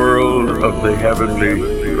 the world of the heavenly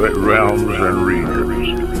realms and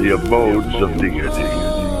regions, the abodes of deity.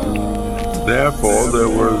 Therefore, there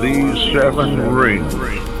were these 7 rings,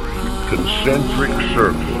 concentric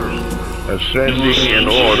circles, ascending in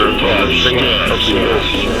order on the face of the earth.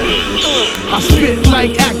 I spit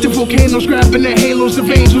like active volcanoes, grabbing the halos of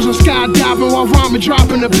angels and skydiving while rhyming,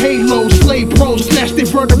 dropping the payload. Slave pros snatch their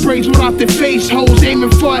vertebrae without their face holes,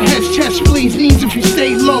 aiming for heads, chest, spleens, knees if you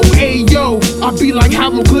stay low. Ayo, I be like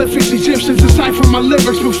hieroglyphics, Egyptians decipher my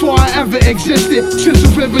lyrics before I ever existed. Since the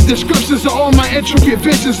vivid descriptions of all my intricate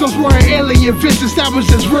visions, those weren't alien visits, that was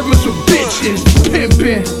just rivers of bitches.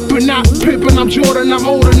 Pimpin', but not pimpin', I'm Jordan, I'm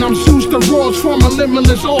older, and I'm Zeus. The roars from a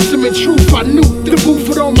limitless ultimate truth. I knew the booth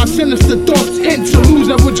with all my sinister thoughts. Interludes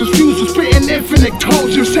I would just fuse with spitting infinite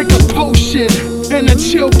codes. Just take a potion and a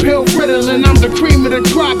chill pill Ritalin. I'm the cream of the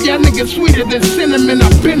crop. Y'all niggas sweeter than cinnamon.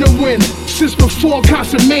 I've been a win since before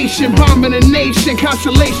consummation. Bombing a nation,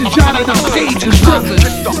 constellations jotted on pages.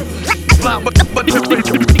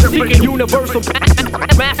 Seeking universal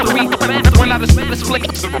mastery. When I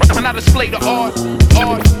display the art,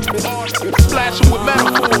 splashing with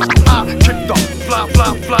metaphors. I kicked off,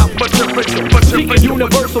 but seeking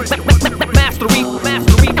universal mastery.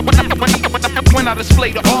 When I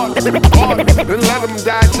display the art, and let them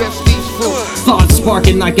digest these foods. Thoughts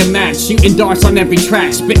sparking like a match, shooting darts on every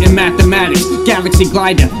track, spitting mathematics, galaxy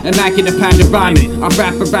glider, immaculate pattern rhyming. I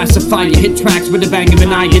rap a racify, hit tracks with a bang of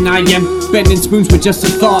an iron. I am bending spoons with just a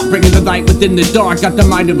thought, bringing the light within the dark. Got the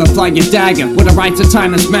mind of a flying dagger, with a right to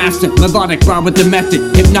timeless master. Melodic, raw with the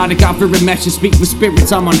method, hypnotic, offering messages. Speak with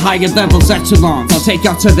spirits, I'm on higher levels, echelons. I'll take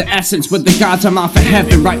y'all to the essence, with the gods I'm off of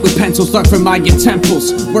heaven. Write with pencils dug from Mayan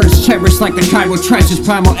temples, words cherished like the Cairo treasures.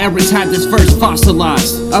 Primal errors had this verse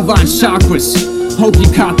fossilized. Avant chakras, hope you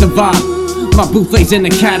caught the vibe. My booth lays in the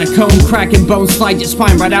catacomb, cracking bones, slide your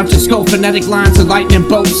spine right out your skull. Phonetic lines of lightning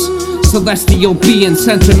bolts, celestial beings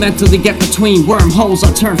sentimentally get between wormholes.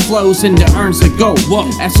 I turn flows into urns of gold. Whoa,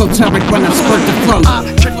 esoteric when I spurt the flow.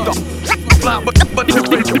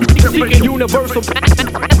 Seeking universal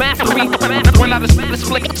mastery. When I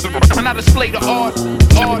display the art,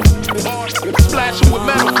 splashing with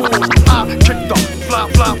metaphors. I kicked off,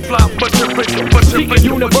 but seeking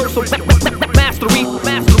universal mastery.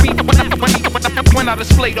 When I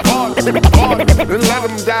display the art, and let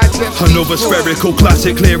them digest. Another spherical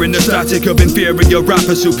classic, clearing the static of inferior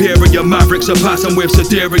rappers, superior mavericks, surpassing with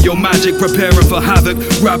sidereal magic, preparing for havoc,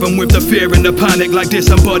 grabbing with the fear and the panic, like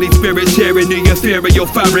disembodied spirits tearing the ethereal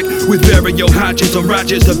fabric, with burial hatchets and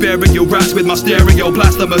ratchets to burial rats, with my stereo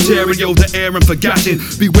blast the material, the air and forgetting.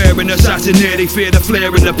 Beware an assassin, nearly fear the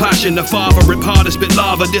flare and the passion, the father rip hard to spit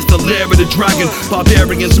lava, this the lair of the dragon,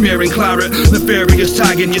 barbarian smearing claret, nefarious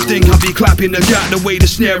tagging. You think I'll be clapping the gap, the way the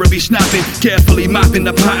snare will be snapping. Carefully mapping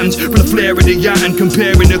the patterns from the flare of the yacht,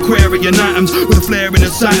 comparing Aquarian atoms with a flare in the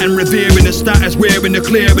Saturn, revering the status, wearing the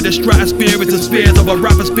clear of the stratosphere. It's the spheres of a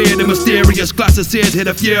rapper sphere, the mysterious glass of sears hit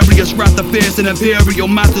a furious wrath of fierce and imperial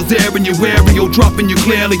masters there in your aerial, dropping you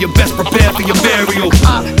clearly. You're best prepared for your burial.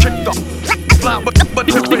 I tricked up. But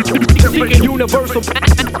seeking universal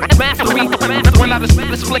mastery when I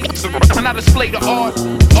display the art,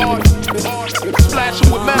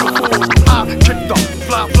 splashing with metaphors. I tricked up,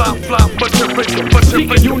 fly, but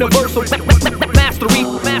seeking universal mastery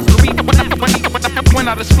when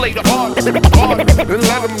I display the art, and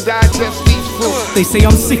let them digest these foods. They say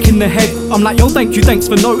I'm sick in the head. I'm like, yo, thanks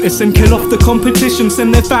for noticing. Kill off the competition,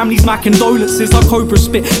 send their families my condolences. I cobra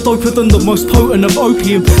spit, doper than the most potent of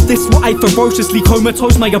opium. This what I ferociously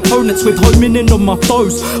comatose my opponents with, homing in on my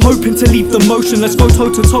foes, hoping to leave them motionless. Go toe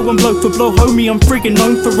to toe and blow for blow, homie, I'm friggin'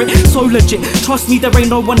 known for it. So legit, trust me, there ain't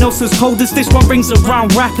no one else as cold as this one. Brings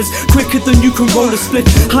around rappers quicker than you can roll a split.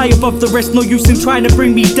 High above the rest, no use in trying to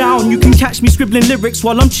bring me down. You can catch me scribbling lyrics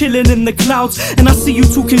while I'm chilling in the clouds, and I see you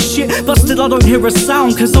talking shit, but still I don't hear a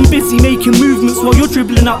sound, cause I'm busy making movements while you're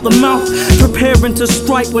dribbling out the mouth, preparing to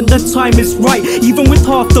strike when the time is right. Even with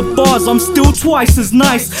half the bars, I'm still twice as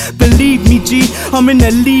nice. Believe me, G, I'm in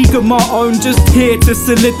a league of my own, just here to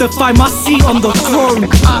solidify my seat on the throne.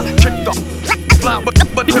 I tricked up,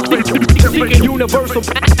 but seeking universal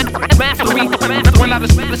mastery when I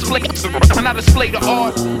display the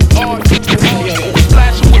art,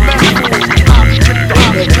 splashing with metaphors. I tricked up.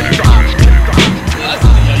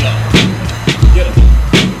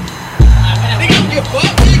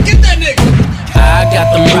 I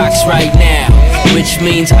got them rocks right now, which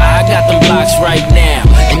means I got them blocks right now.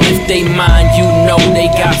 And if they mind, you know they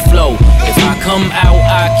got flow. If I come out,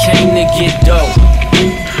 I came to get dough.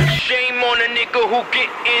 Shame on a nigga who get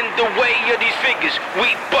in the way of these figures.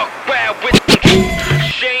 We buck wild with the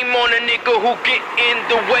shame on a nigga who get in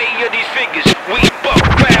the way of these figures. We buck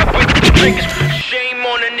wild with the triggers. Shame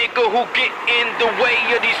on a nigga who get in the way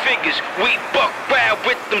of these figures. We buck wild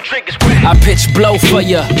with them triggers. I pitch blow for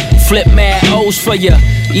ya, flip mad O's for ya,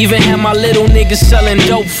 even had my little niggas selling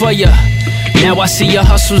dope for ya. Now I see your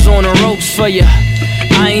hustles on the ropes for ya.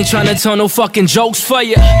 I ain't tryna tell no fucking jokes for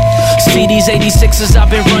ya. See these 86ers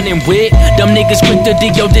I've been running with, them niggas quick to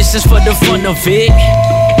dig your dishes for the fun of it.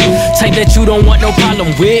 Type that you don't want no problem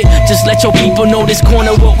with. Just let your people know this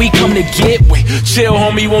corner what we come to get. Wait, chill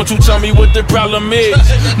homie, won't you tell me what the problem is?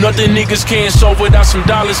 Nothing niggas can't solve without some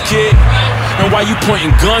dollars, kid. And why you pointing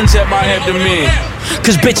guns at my abdomen?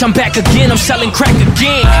 Cause bitch, I'm back again, I'm selling crack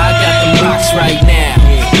again. I got them rocks right now,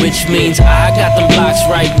 which means I got them blocks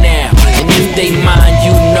right now. And if they mind,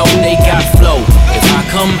 you know they got flow. If I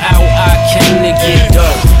come out, I came to get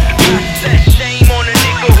dough. Shame on a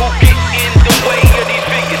nigga who get in the way of these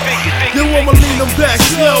figures. You wanna lean them back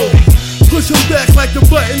slow, push them back like the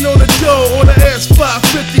button on the door on the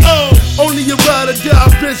S550. Only a ride or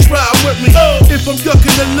die, bitch, ride with me. If I'm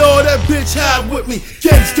ducking the law, that bitch hide with me.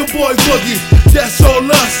 Gangsta boy boogie, that's all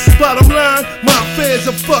us. Bottom line, my fans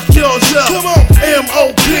will fuck yours up. Come on,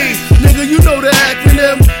 MOP, nigga, you know the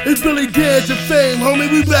acronym. It's Billy Dance and Fame,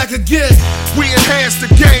 homie, we back again. We enhance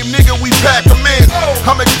the game, nigga, we pack them in.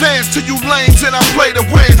 I'm advanced to you lanes and I play to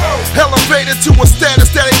win. Elevated to a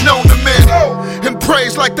status that ain't known to men. And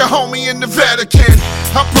praise like the homie in the Vatican.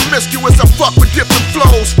 I'm promiscuous, I fuck with different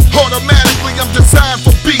flows. Automatically, I'm designed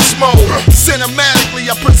for beast mode.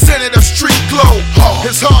 Cinematically, I presented a street glow.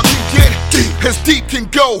 As hard can get, as deep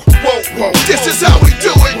can go. This is how we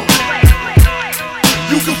do it.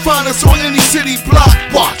 You can find us on any city block.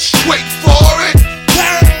 Watch, wait for it.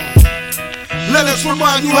 Let us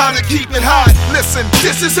remind you how to keep it high. Listen,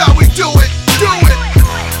 this is how we do it. Do it.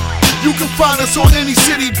 You can find us on any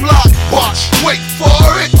city block. Watch, wait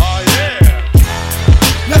for it.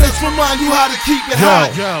 Let us remind you how to keep it high.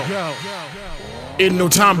 In no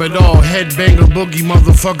time at all, headbanger, boogie,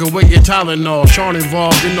 motherfucker, where your Tylenol? Sean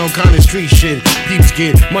involved in no kind of street shit. Peeps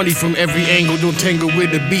get money from every angle, don't tangle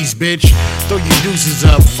with the beast, bitch. Throw your deuces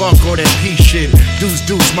up, fuck all that peace shit.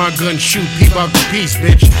 Deuce, my gun, shoot, peep out the piece,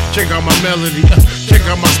 bitch. Check out my melody, check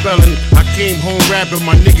out my spelling. I came home rapping,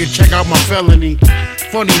 my nigga, check out my felony.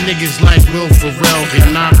 Funny niggas like Will Ferrell, get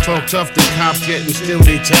knocked, talk tough, the cops yet and still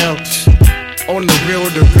they tell. On the real,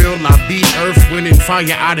 I beat earth, wind and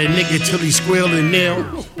fire out a nigga till he squeal and nail.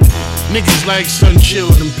 Niggas like sun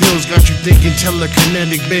chill, them pills got you thinking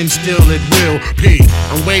telekinetic, been still at will. P,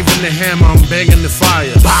 I'm waving the hammer, I'm banging the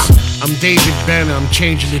fire. I'm David Banner, I'm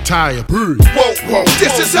changing the tire. Whoa,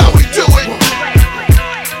 this is how we do it.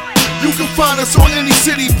 You can find us on any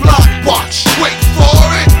city block. Watch, wait for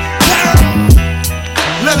it.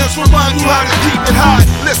 Let us remind you how to keep it high.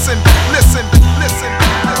 Listen.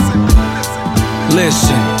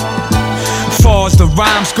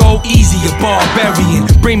 rhymes go easy, a barbarian.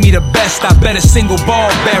 Bring me the best, I bet a single ball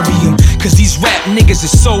bury him. Cause these rap niggas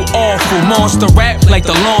is so awful. Monster rap like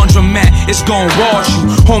the laundromat, it's gon' wash you.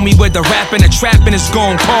 Homie with the rap and the trapping, it's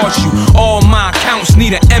gon' cost you. All my accounts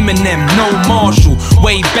need an Eminem, no Marshall.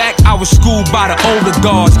 Way back, I was schooled by the older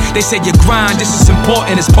guards. They said your grind just as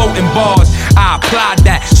important as potent bars. I applied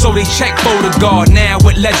that, so they check for the guard. Now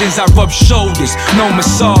with legends, I rub shoulders, no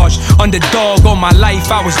massage. Underdog all my life,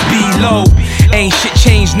 I was below. Ain't shit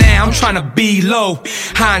changed now, I'm tryna be low.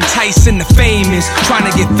 How enticing the famous,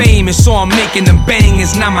 tryna get famous, so I'm making them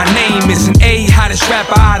bangers. Now my name is an A, hottest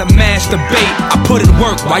rapper out of masturbate. I put in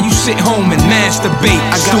work while you sit home and masturbate.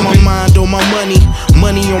 I got my mind on my money,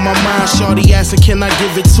 money on my mind. Shorty asking, can I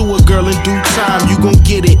give it to a girl in due time? You gon'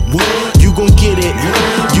 get it, you gon' get it,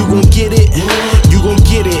 you gon' get it, you gon'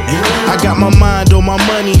 get it. I got my mind on my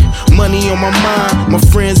money, money on my mind. My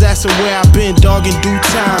friends asking where I been, dog, in due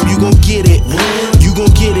time. You gon' get it, you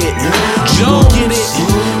gon' get it, you gon' get it,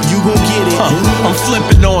 you gon' get it. I'm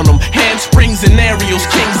flipping on them, handsprings and aerials,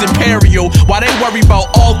 kings imperial. Why they worry about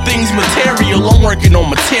all things material? I'm working on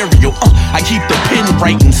material. I keep the pen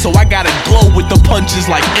writing, so I gotta glow with the punches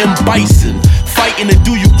like M. Bison. Fighting to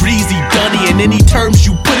do you greasy, dunny. In any terms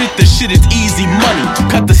you put it, the shit is easy money.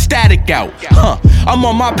 Cut the static out. I'm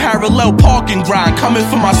on my parallel parking grind, coming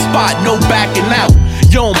for my spot, no backing out.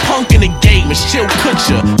 Yo, I'm punk in the game, it's chill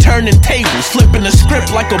kutcher. Turning tables, flipping the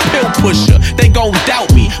script like a pill pusher. They gon'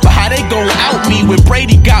 doubt me, but how they gon' out me when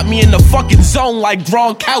Brady got me in the fucking zone like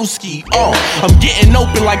Gronkowski? I'm getting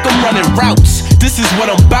open like I'm running routes. This is what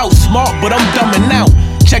I'm bout, smart, but I'm dumbing out.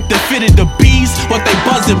 Check the fit of the bees, what they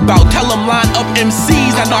buzzing about. Tell them line up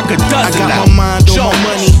MCs, I knock a dozen out. I got my mind on my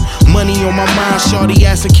money, money on my mind. Shorty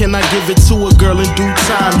asking, can I give it to a girl in due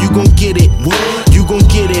time? You gon' get it, you gon'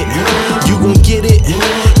 get it, you gon' get it,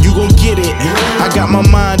 you gon' get it. I got my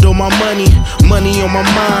mind on my money, money on my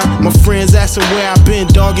mind. My friends asking where I been,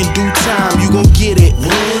 dog, in due time. You gon' get it,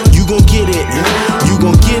 you gon' get it, you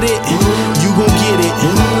gon' get it, you gon' get it.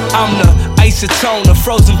 I'm the isotone, a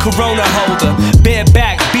frozen Corona holder. Bare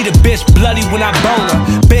back, beat a bitch bloody when I bone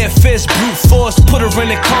her. Bare fist, brute force, put her in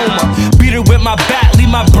a coma. Beat her with my back, leave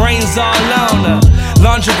my brains all on her.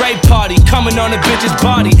 Lingerie party, coming on a bitch's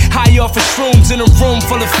body. High off of shrooms in a room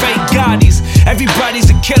full of fake Gaudis. Everybody's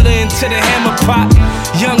a killer into the hammer pot.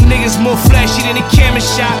 Young niggas more flashy than a camera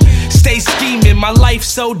shot. Stay scheming, my life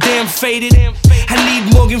so damn faded. I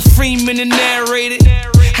need Morgan Freeman to narrate it.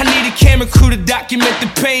 I need a camera crew to document the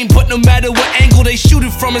pain, but no matter what angle they shoot it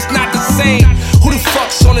from, it's not the same. Who the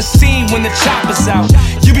fuck's on the scene when the chopper's out?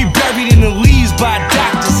 You be buried in the leaves by a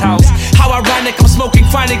doctor's house. How ironic, I'm smoking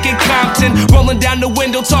chronic in Compton, rolling down the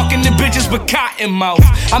window, talking to bitches with cotton mouth.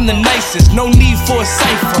 I'm the nicest, no need for a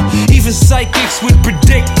cipher. Even psychics would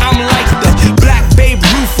predict I'm like the Black Babe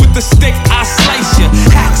Ruth with the stick, I slice ya.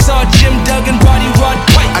 Hacksaw Jim Duggan, body rod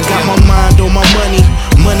pipe. I got my mind on my money,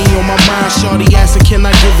 money on my mind. Shorty asking, can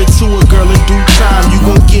I give it to a girl in due time? You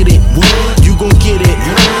gon' get it, you gon' get it,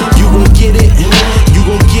 you gon' get it, you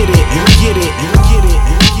gon' get it, get it, get it,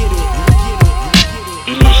 get it.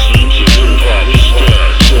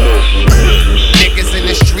 Niggas in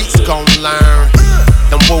the streets gon' learn.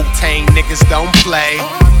 Them Wu-Tang niggas don't play.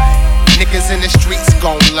 Niggas in the streets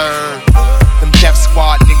gon' learn. Them Def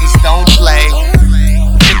Squad niggas don't play.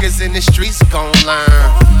 Niggas in the streets gon' learn.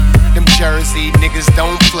 Them Jersey niggas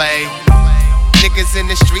don't play. Niggas in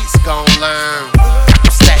the streets gon' learn.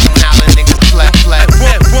 Staten Island niggas play.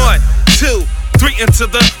 1, 2, 3 into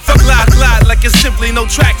the fuck glide like it's simply no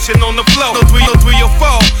traction on the floor. No 3 or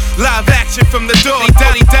 4, live action from the door.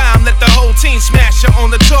 Daddy dime, let the whole team smash her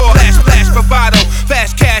on the tour. Flash, bravado,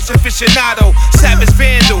 fast cash aficionado, savage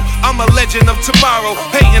vandal. I'm a legend of tomorrow.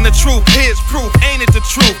 Hating the truth, here's proof, ain't it the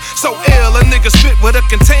truth? So ill, a nigga spit with a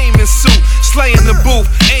containment suit, slaying the booth,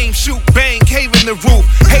 aim, shoot, bang, cave in the roof.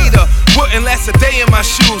 Hater, wouldn't last a day in my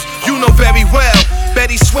shoes. You know very well,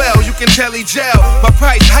 Betty swell, you can tell he gel. My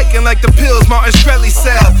price hiking like the pills Martin Shkreli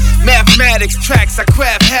sell. Mathematics, tracks, I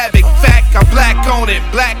craft havoc. Fact, I'm black on it,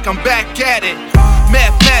 black, I'm back at it.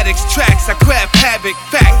 Mathematics, tracks, I craft havoc.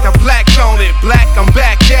 Fact, I'm black on it, black, I'm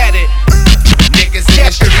back at it. Niggas in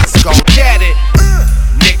the streets gon' get it.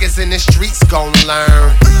 Niggas in the streets gon'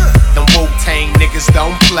 learn. Them Wu-Tang niggas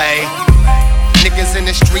don't play. Niggas in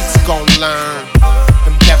the streets gon' learn.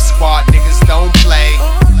 Them Def Squad niggas don't play.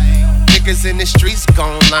 Niggas in the streets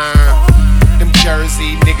gon' learn. Them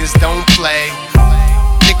Jersey niggas don't play.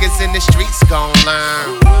 Niggas in the streets gon'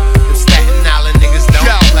 learn. Them Staten Island niggas don't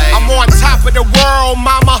play. I'm on top of the world,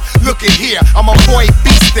 mama. Look at here, I'm a boy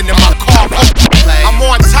beastin' in my car. I'm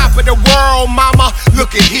on top of the world, mama.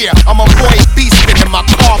 Look at here, I'm a boy beastin' in my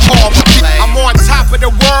car. I'm on top of the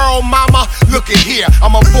world, mama. Look at here,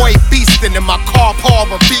 I'm a boy beastin' in my car. Paul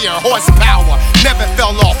Revere, horsepower, never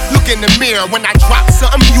fell off. Look in the mirror when I drop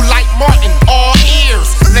something, you like Martin, all ears.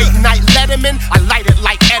 Late night Letterman, I light it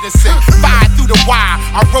like Edison. Fire through the wire,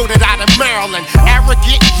 I wrote it out of Maryland.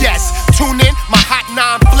 Arrogant, yes. Tune in, my hot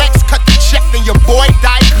 9 flex, cut the check, then your boy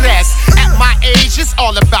digress. At my age, it's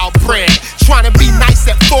all about bread. Trying to be nice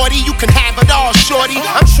at 40, you can have it all, shorty.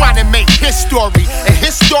 I'm trying to make history, and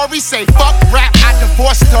his story say fuck rap. I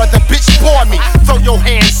divorced her, the bitch bore me. Throw your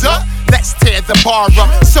hands up. Let's tear the bar up.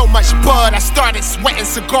 So much bud, I started sweating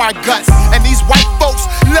cigar guts. And these white folks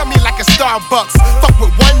love me like a Starbucks. Fuck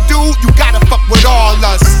with one dude, you gotta fuck with all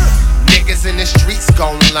us. Niggas in the streets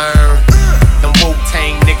gon' learn. Them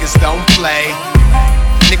Wu-Tang niggas don't play.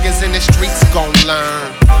 Niggas in the streets gon'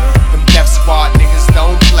 learn. Them Death Squad niggas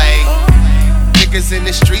don't play. Niggas in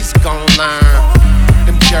the streets gon' learn.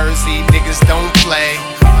 Them Jersey niggas don't play.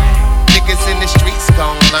 Niggas in the streets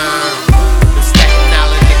gon' learn. Them Staten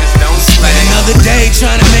Island niggas don't play. Another day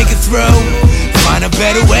trying to make it through. Find a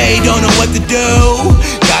better way, don't know what to do.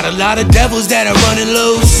 Got a lot of devils that are running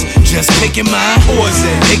loose. Just picking my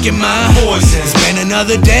poison, picking my poison. Spend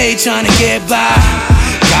another day trying to get by.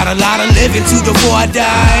 Got a lot of living to before I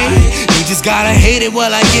die. You just gotta hate it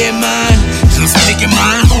while I get mine. Just picking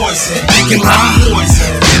my poison, picking my poison.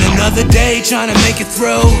 Spend another day trying to make it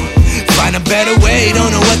through. Find a better way,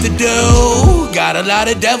 don't know what to do. Got a lot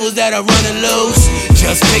of devils that are running loose.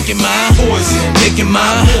 Just picking my poison, picking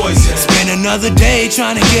my poison. Spend another day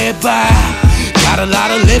trying to get by. Got a lot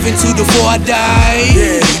of living to before I die.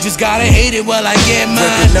 You just gotta hate it while I get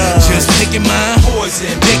mine. Just picking my poison,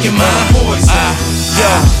 picking my poison.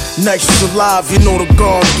 Next is alive, you know the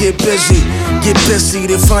guard. Get busy,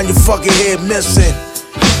 then find your fucking head missing.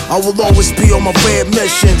 I will always be on my red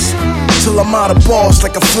missions till I'm out of bars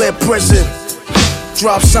like a fled prison.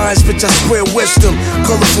 Drop signs, bitch, I spread wisdom.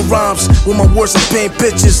 Colorful rhymes with my words I paint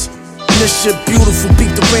bitches. This shit beautiful,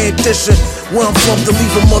 beat the rendition. Where I'm from to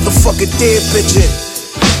leave a motherfucker dead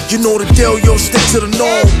bitchin'. You know the deal, yo, stick to the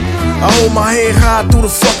norm. I hold my head high through the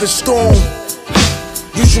fucking storm.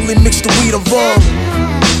 Usually mix the weed and rum.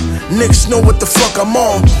 Niggas know what the fuck I'm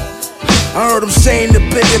on. I heard them saying they're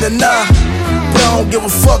bigger than I, but I don't give a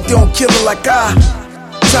fuck, they don't kill it like I.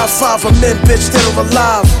 Top 5 of men, bitch, that are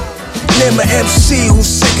alive. Name an MC who's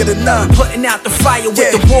sicker than I. Putting out the fire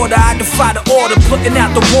with the water, I defy the order. Putting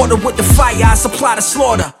out the water with the fire, I supply the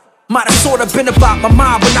slaughter. Might have sorta been about my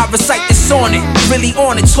mind when I recite this on it. Really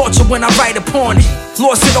on it, torture when I write upon it.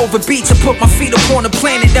 Lost it over beats and put my feet upon the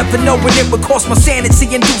planet. Never knowing it would cost my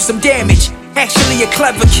sanity and do some damage. Actually a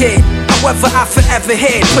clever kid, however I forever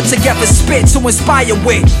had put together spit to inspire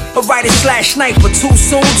with. A writer/sniper, too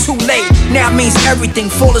soon, too late. Now means everything,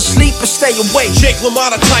 fall asleep or stay awake. Jake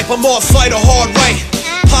LaMotta type, I'm all fighter, hard right.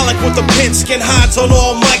 Pollock with the pen, skin hides on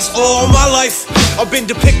all mics. All my life, I've been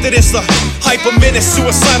depicted as the hyper menace,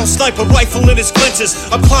 suicidal sniper, rifle in his clenches.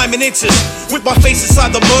 I'm climbing inches with my face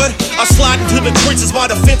inside the mud. I slide into the trenches, my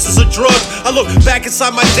defense is a drug. I look back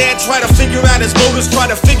inside my dad, try to figure out his motives, try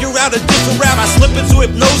to figure out a different route. I slip into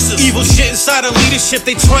hypnosis. Evil shit inside of leadership,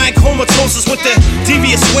 they try and comatose with their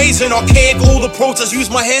devious ways and archaic old approaches. Use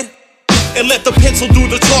my head and let the pencil do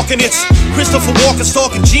the talking. It's Christopher Walken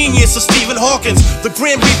stalking genius of Stephen Hawkins, the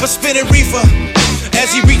Grim Reaper spinning reefer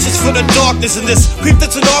as he reaches for the darkness. And this creep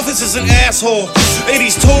that's in office is an asshole, and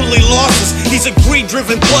he's totally lost us. He's a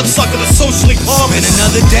greed-driven bloodsucker that's socially harmless. Spend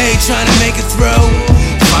another day trying to make it through.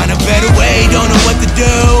 Find a better way, don't know what to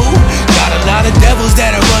do. Got a lot of devils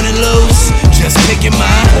that are running loose. Just picking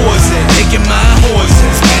my poison, picking my poison.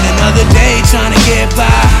 Spend another day trying to get by.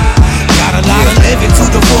 Got a lot of living to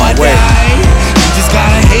before I die. You just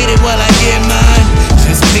gotta hate it while I get mine.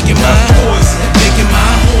 Just picking my poison, picking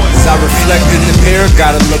my poison. As I reflect in the mirror,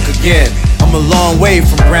 gotta look again. I'm a long way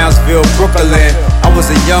from Brownsville, Brooklyn. I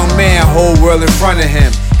was a young man, whole world in front of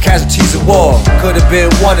him. Casualties of war, could've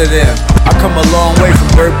been one of them. I come a long way from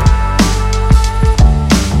dirt.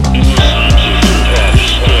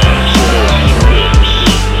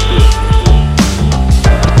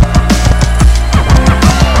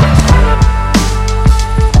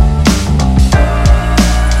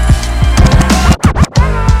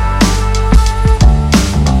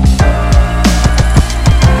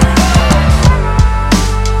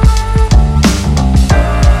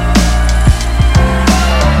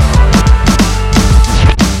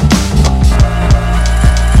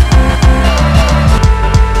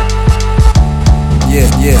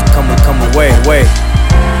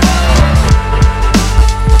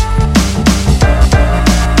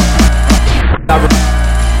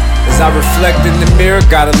 As I reflect in the mirror,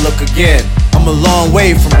 gotta look again. I'm a long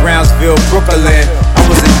way from Brownsville, Brooklyn.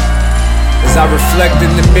 As I reflect in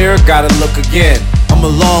the mirror, gotta look again. I'm a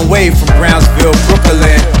long way from Brownsville,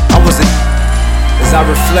 Brooklyn. As I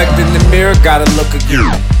reflect in the mirror, gotta look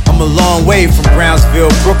again. I'm a long way from Brownsville,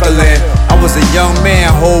 Brooklyn. I was a young man,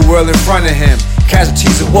 whole world in front of him.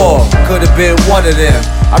 Casualties of war, could have been one of them.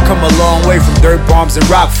 I come a long way from dirt bombs and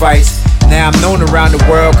rock fights. Now I'm known around the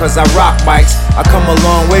world cause I rock mics. I come a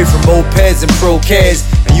long way from mopeds and pro-kids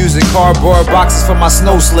and using cardboard boxes for my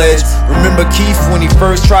snow sleds. Remember Keith when he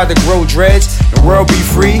first tried to grow dreads? The world be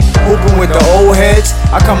free, hooping with the old heads.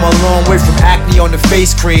 I come a long way from acne on the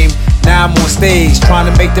face cream. Now I'm on stage, trying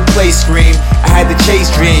to make the place scream. I had to chase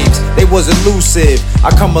dreams, they was elusive.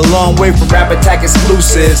 I come a long way from Rap Attack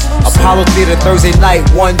exclusives. Apollo Theater Thursday night,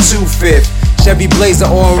 1-2-5. Chevy Blazer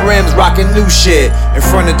on rims, rockin' new shit. In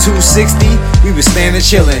front of 260, we was standing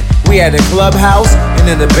chillin'. We had a clubhouse and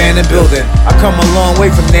an abandoned building. I come a long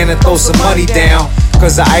way from there to throw some money down,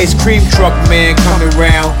 cause the ice cream truck man coming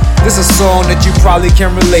round. This a song that you probably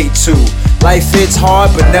can relate to. Life hits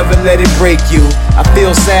hard, but never let it break you. I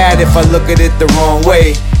feel sad if I look at it the wrong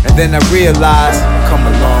way, and then I realize I've come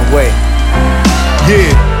a long way.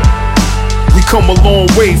 Yeah, we come a long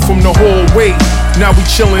way from the hallway. Now we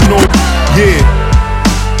chillin' on. Yeah,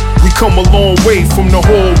 we come a long way from the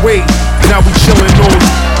hallway. Now we chillin' on.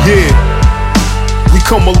 Yeah, we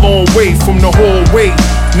come a long way from the hallway.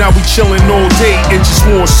 Now we chillin' all day and just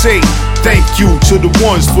wanna say thank you to the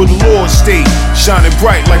ones for the Lord's state, shining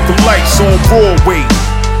bright like the lights on Broadway.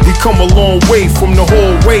 We come a long way from the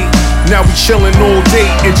hallway. Now we chillin' all day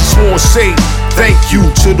and just wanna say thank you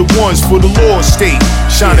to the ones for the Lord's state,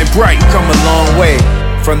 shining bright. Come a long way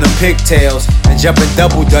from the pigtails and jumping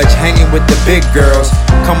double dutch, hanging with the big girls.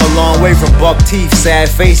 Come a long way from buck teeth, sad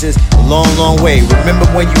faces. A long, long way. Remember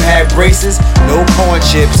when you had braces? No corn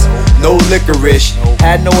chips, no licorice,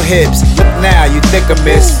 had no hips. Look now, you think I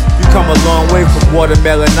miss. You come a long way from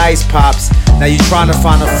watermelon ice pops. Now you trying to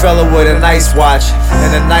find a fella with a nice watch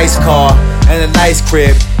and a nice car and a nice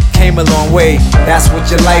crib. Came a long way, that's what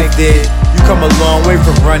your life did. You come a long way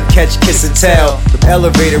from run, catch, kiss and tell. The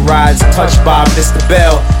elevator rides touched by Mr.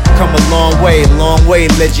 Bell. You come a long way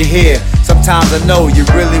led you here. Sometimes I know you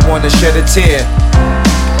really wanna shed a tear,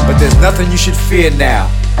 but there's nothing you should fear now,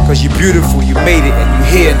 cause you're beautiful, you made it and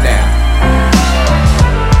you're here now.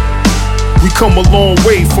 We come a long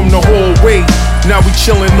way from the hallway. Now we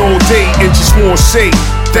chillin' all day and just wanna say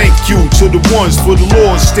thank you to the ones for the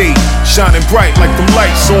Lord's state, shining bright like the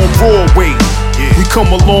lights on Broadway. We come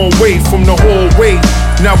a long way from the hallway.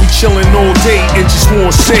 Now we chillin' all day and just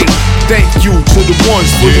wanna say thank you to the ones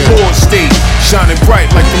for the Lord's state, shining bright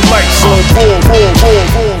like the lights on Broadway.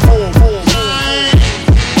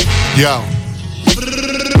 Yo,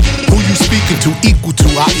 who you speaking to? Equal to,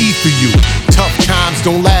 I eat for you. Tough times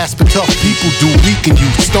don't last, but tough people do. Weaken you,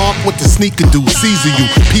 stomp what the sneaker do. Caesar you,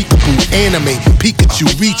 peekaboo, anime, Pikachu,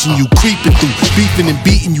 reaching you, creeping through, beefing and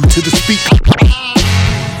beating you to the speaker.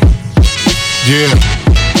 Yeah.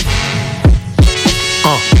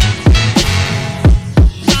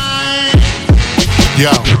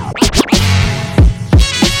 Yo.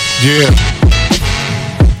 Yeah.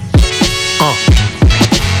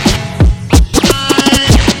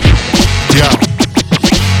 Yo.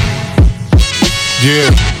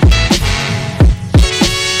 Yeah.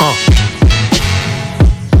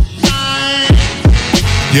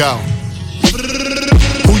 Yo.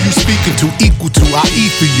 Who you speaking to? Equal to, I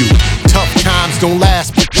eat for you. Tough times don't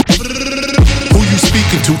last. Who you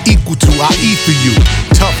speaking to? Equal to, I eat for you.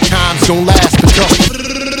 Tough times don't last, but tough.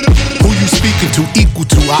 Who you speaking to? Equal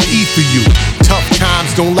to, I eat for you. Tough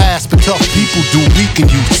times don't last, but tough people do. Weaken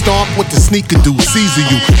you, stomp what the sneaker do. Caesar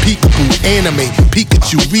you, peekaboo, anime,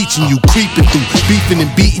 Pikachu, reaching you, creeping through, beefing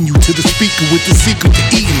and beating you to the speaker with the secret to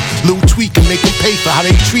eating. Little tweak and make them pay for how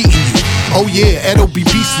they treating you. Oh yeah, Edo be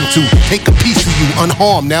beastin' too. Take a piece of you,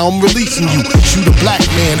 unharmed, now I'm releasing you. Shoot a black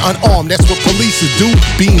man, unarmed, that's what police do.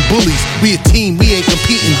 Being bullies, we a team, we ain't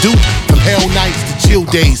competing, dude. From hell nights to chill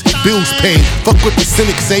days, bills paid. Fuck what the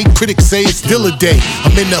cynics say, critics say it's still a day.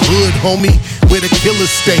 I'm in the hood, homie, where the killers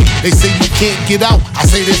stay. They say you can't get out, I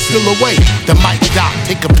say there's still a way. The mic doc,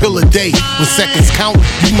 take a pill a day. When seconds count,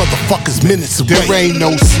 you motherfuckers minutes away. There ain't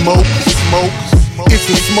no smoke, it's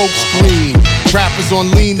a smoke screen. Rappers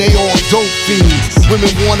on lean, they all dope fiends. Women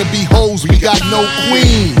wanna be hoes, we got no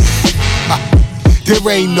queens. There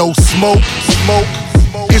ain't no smoke,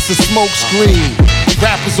 it's a smoke screen.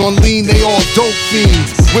 Rappers on lean, they all dope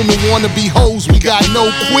fiends. Women wanna be hoes, we got no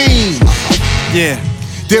queens. Yeah.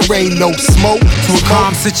 There ain't no smoke. To a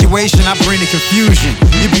calm situation, I bring the confusion.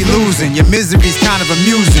 You be losing, your misery's kind of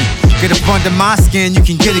amusing. Get up under my skin, you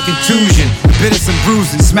can get a contusion. A bit of some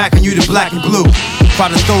bruising, smacking you to black and blue. Try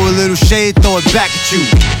to throw a little shade, throw it back at you.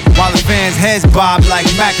 While the fans' heads bob like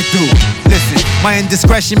McAdoo. Listen, my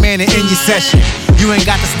indiscretion, man, it in your session. You ain't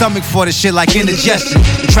got the stomach for the shit like indigestion.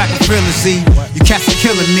 The track of feeling, see, you cats are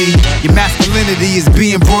killing me. Your masculinity is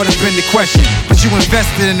being brought up into question. But you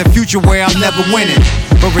invested in a future where I'm never winning.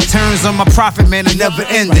 But returns on my profit, man, are never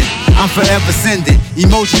ending. I'm forever sending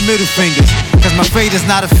emoji middle fingers. Cause my fate is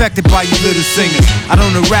not affected by you little singers. I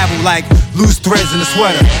don't unravel like loose threads in a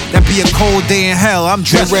sweater. That be a cold day in hell, I'm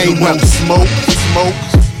dressed there ain't in the no smoke.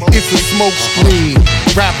 It's a smoke screen.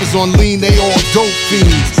 Rappers on lean, they all dope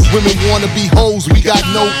fiends. Women wanna be hoes, we got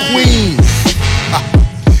no queens.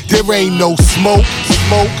 There ain't no smoke.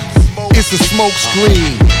 It's a smoke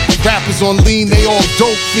screen. Rappers on lean, they all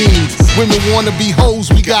dope fiends. Women wanna be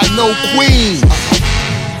hoes, we got no queens.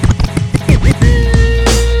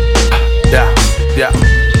 Yeah.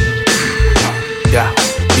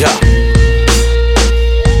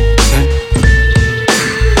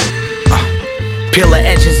 Peel the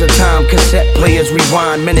edges of time, cassette players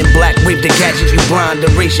rewind. Men in black wave the gadgets you blind,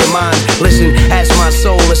 erase your mind. Listen, ask my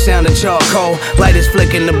soul, the sound of charcoal. Light is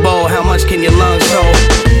flicking the bowl, how much can your lungs hold?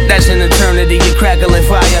 That's an eternity, you're crackling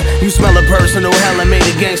fire. You smell a personal hell and made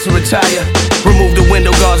a gangster retire. Remove the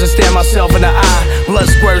window guards and stare myself in the eye. Blood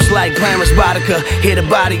squirts like Clarence Boddicker, hear the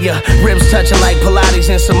body ya. Ribs touching like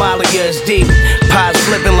Pilates in Somalia, it's deep. Pies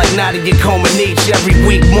flipping like Nadia Comaneci. Every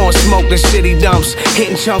week more smoke than city dumps.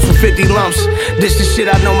 Hitting chunks with 50 lumps. This the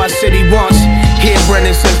shit I know my city wants. Here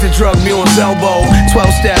Brennan since the drug mule's elbow.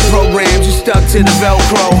 12-step programs, you stuck to the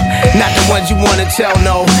Velcro. Not the ones you wanna tell,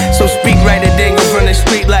 no. So speak right at dingo from the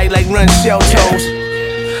street light like run shell toes.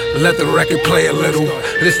 Let the record play a little.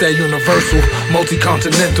 This that universal,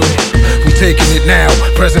 multi-continental. We taking it now,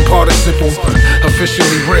 present participle.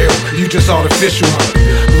 Officially real, you just artificial.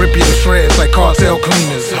 Rip you to shreds like cartel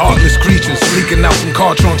cleaners. Heartless creatures leaking out from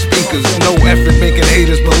car trunk speakers. No effort making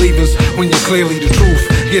haters believers when you're clearly the truth.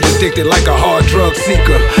 Get addicted like a hard drug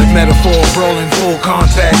seeker. Metaphor brawling full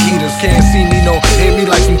contact heaters. Can't see me, no, hear me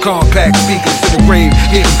like some compact speakers. To the grave,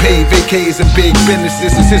 getting paid, vacays and big business.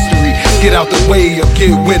 This is history. Get out the way or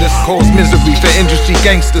get with us. Cause misery for industry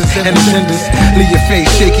gangsters and agendas. Leave your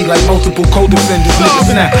face shaky like multiple co-defenders.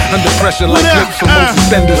 Niggas snap under pressure like clips from most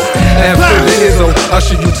suspenders. And for the Izzo,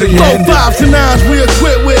 usher you to your end. 5 to 9s we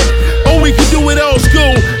equipped with. Oh, we can do it old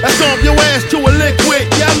school. That's off your ass to a liquid.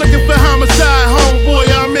 Y'all looking for homicide,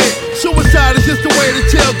 homeboy, I'm it. Suicide is just a way to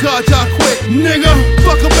tell God y'all quit. Nigga,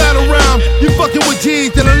 fuck a battle rhyme. You fucking with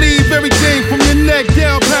G's, then I leave everything from your neck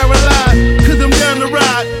down paralyzed. Cause I'm down the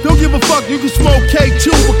ride. Don't give a fuck, you can smoke cake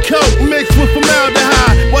too with coke mixed with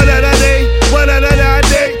formaldehyde. What-da-da-day,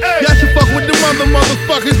 what-da-da-da-day. Y'all should fuck with the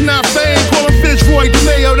motherfuckers not fame. Call him Fitzroy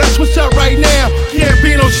DeMayo, that's what's up right now. Can't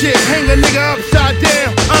be no shit, hang a nigga upside down.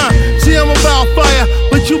 See I'm about fire,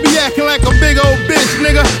 but you be acting like a big old bitch,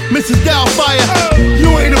 nigga. Mrs. Doubtfire,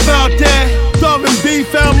 you ain't about that. Starving beef,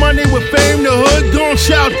 found money with fame, the hood, don't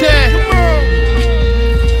shout that.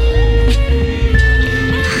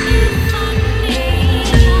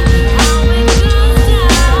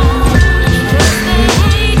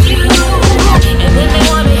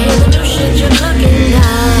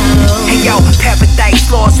 Hey yo,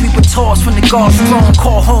 paradise lost, we were tossed from the God's throne.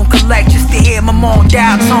 Call home, collect just to hear my mom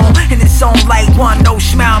dial tone. In its own light, one no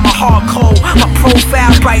smile, my heart cold. My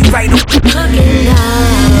profile bright, right up.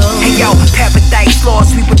 Hey yo, paradise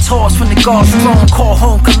lost, we were tossed from the God's throne. Call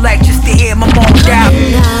home, collect just to hear my mom dial.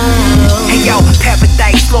 Hey yo,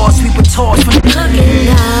 paradise lost, we were tossed from the.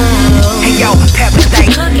 Hey yo,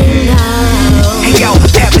 paradise. Hey yo,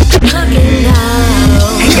 paradise.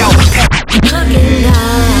 Hey yo,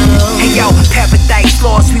 Hey yo, paradise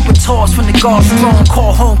lost, we were tossed from the God's throne.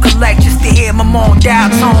 Call home, collect just to hear my mom dial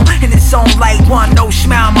tone. In its own light, one no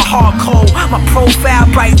smile, my heart cold. My profile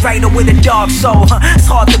bright, right with a dark soul. It's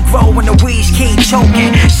hard to grow when the weeds keep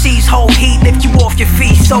choking. Seas hold heat, lift you off your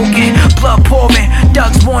feet soaking. Blood pouring,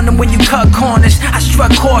 Doug's warning when you cut corners. I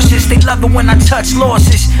struck cautious, they love it when I touch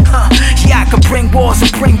losses. Yeah, I could bring wars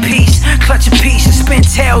and bring peace. Clutch a piece and spin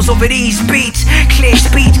tails over these beats. Clear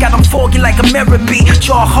speech, got them foggy like a mirror beat.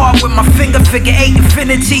 Draw hard with my finger, figure 8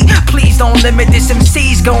 infinity. Please don't limit this,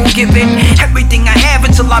 MC's gon' give it everything I have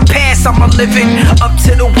until I pass, I'm a living. Up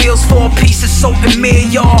to the wheels for a piece of soap and meal,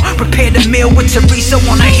 y'all. Prepare the meal with Teresa,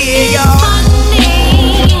 wanna hear y'all.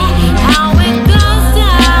 Funny how it goes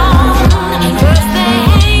down. First they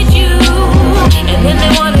hate you, and then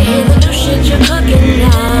they wanna hear the new shit you're cooking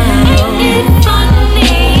now. Ain't it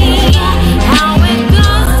funny how it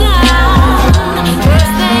goes down?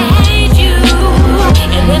 First they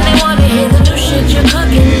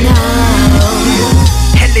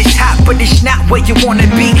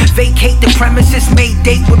premises, made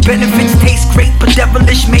date with benefits, taste great but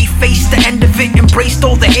devilish. May face the end of it, embraced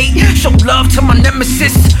all the hate, show love to my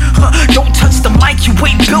nemesis. Don't touch the mic, you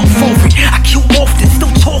ain't built for it. I kill often, still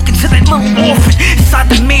talking to that little orphan inside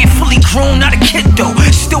the man, fully grown, not a kid though.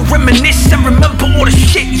 Still reminisce and remember all the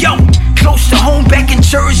shit, yo. Close to home, back in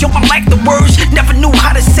Jersey, yo, I like the words. Never knew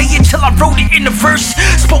how to say it till I wrote it in a verse.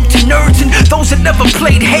 Spoke to nerds and those that never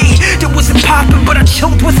played hay. That wasn't poppin', but I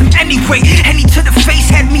chilled with him anyway. Henny to the face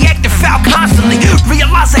had me acting foul constantly.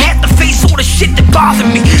 Realized I had to face all the shit that bothered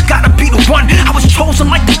me. Gotta be the one, I was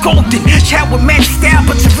chosen like the golden. Child with mad style,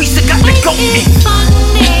 but Teresa got the golden. It's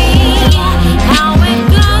funny how it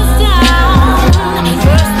goes down.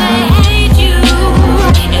 First they hate you,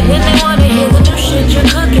 and then they wanna hear the new shit you're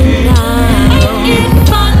cooking now. It's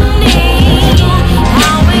funny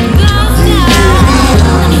how it goes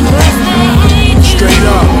down. First they hate you, straight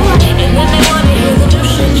up, and then they wanna hear the new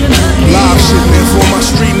shit you're cooking now. live shit, man, for my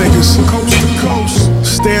street niggas. Coast to coast.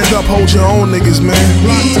 Stand up, hold your own niggas, man.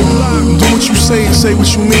 Do what you say and say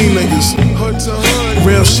what you mean, niggas. Hood to hood.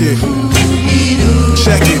 Real shit.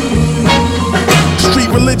 Check it. Street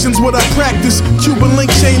religion's what I practice. Cuban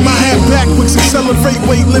link chain my hat backwards. Accelerate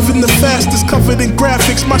weight, living the fastest. Covered in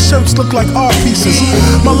graphics, my shirts look like art pieces.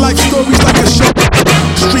 My life story's like a show.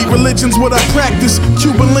 Street religion's what I practice.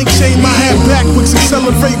 Cuban link chain my hat backwards.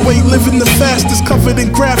 Accelerate weight, living the fastest. Covered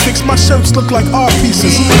in graphics, my shirts look like art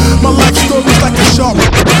pieces. My life story's like a shark.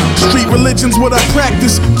 Street religion's what I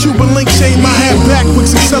practice. Cuban link chain my hat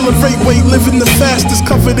backwards. Accelerate weight, living the fastest.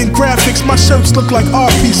 Covered in graphics, my shirts look like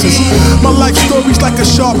art pieces. My life story's like a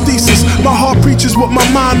sharp thesis. My heart preaches what my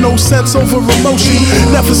mind knows, sense over emotion.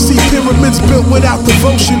 Never see pyramids built without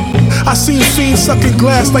devotion. I seen fiends sucking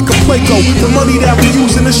glass like a Play-Doh. The money that we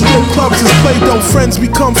use in the strip clubs is Play-Doh. Friends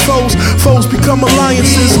become foes, foes become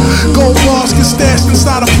alliances. Gold bars get stashed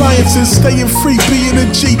inside appliances. Staying free, being a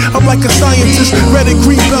G, I'm like a scientist. Red and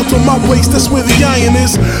green belt on my waist, that's where the iron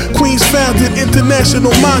is. Queens founded,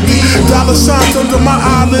 international minded. Dollar signs under my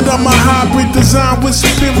eyelid, I'm a hybrid design with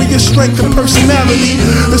superior strength and personality.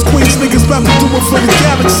 This Queens niggas about to do it for the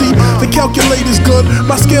galaxy. The calculator's good,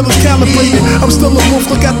 my scale is calibrated. I'm still a wolf,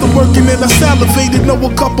 look at the working and I salivated. Know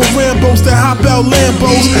a couple Rambos that hop out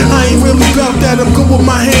Lambos. I ain't really about that, I'm good with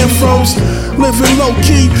my hand froze. Living low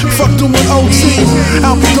key, fuck doing OT.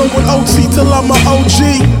 I'll be going OT till I'm a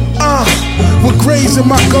OG. With grays in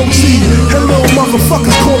my goatee. Hello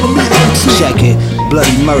motherfuckers calling me OT. Check it,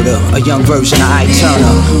 bloody murder, a young version of Ike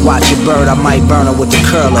Turner. Watch a bird, I might burn her with the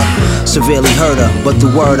curler. Severely hurt her, but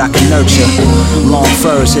the word I can nurture. Long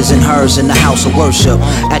furs, his and hers in the house of worship.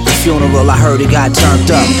 At the funeral, I heard it got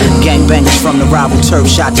turned up. Gangbangers from the rival turf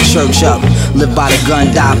shot the church up. Live by the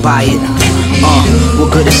gun, die by it.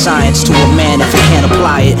 What good is science to a man if he can't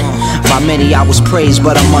apply it? By many I was praised,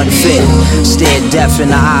 but I'm unfit. Stared deaf in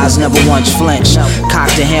the eyes, never once flinched.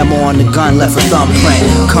 Cocked a hammer on the gun, left a thumbprint.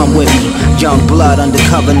 Come with me, young blood under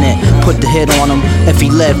covenant. Put the hit on him, if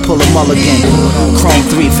he lived, pull a mulligan. Chrome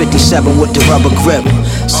 357 with the rubber grip.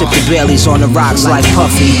 Sip the Baileys on the rocks like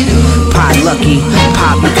Puffy. Pot lucky,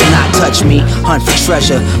 pop, you cannot touch me. Hunt for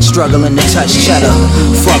treasure, struggling to touch cheddar.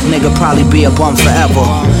 Fuck nigga, probably be a bum forever.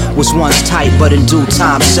 Was once tight, but in due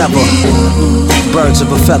time sever. Birds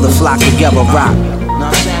of a feather flock together, rock.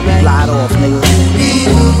 Fly it off, nigga.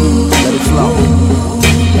 Let it flow.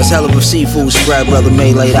 That's hell of a seafood spread, brother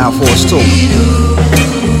May laid out for us too.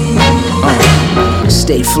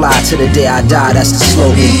 Stay fly till the day I die, that's the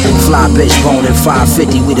slogan. Fly bitch boning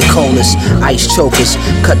 550, we the coldest. Ice chokers,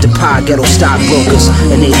 cut the pie, ghetto stockbrokers.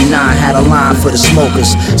 In 89 had a line for the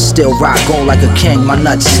smokers. Still rock gold like a king, my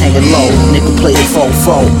nuts is hanging low. Nigga play the faux,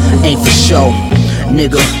 ain't for show.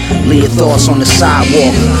 Nigga, leave your thoughts on the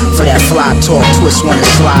sidewalk. For that fly talk, twist when it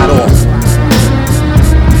slide off.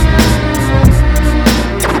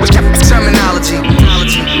 Terminology.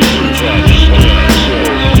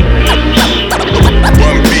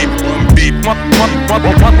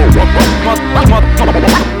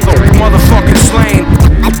 Motherfucking slain.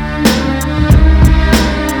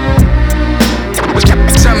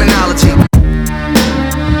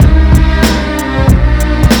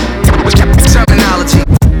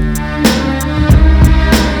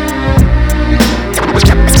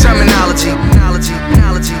 Terminology.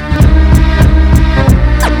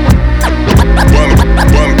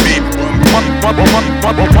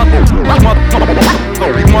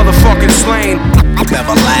 Motherfucking slain.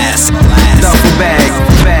 Never last. Duffel bag.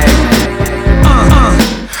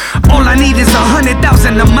 All I need is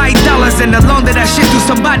 100,000 of my dollars, and along that I shit to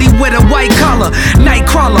somebody with a white collar.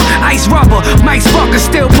 Nightcrawler, ice rubber, Mike Sparker,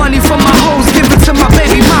 steal money from my hoes, give it to my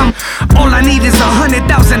baby mom. All I need is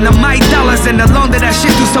 100,000 of my dollars, and along that I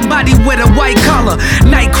shit to somebody with a white collar.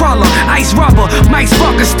 Nightcrawler, ice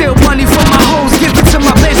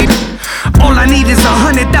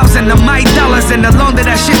and the mic dollars, and the loan that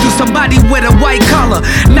I shit through somebody with a white collar.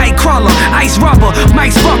 Nightcrawler, ice rubber,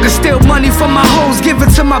 Mike Sparker, steal money from my hoes, give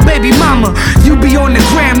it to my baby mama. You be on the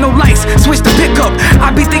gram, no likes, switch the pickup.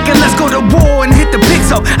 I be thinking let's go to war and hit the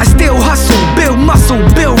picks up. I still hustle, build muscle,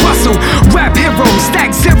 Bill Russell. Rap heroes,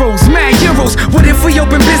 stack zeros, mad euros. What if we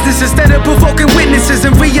open business instead of provoking witnesses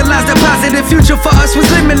and realize the positive future for us was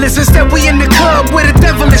limitless? Instead we in the club with a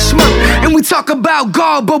devilish smirk, and we talk about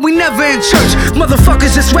God, but we never in church.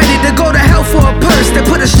 Motherfuckers just ready to go to hell for a purse. They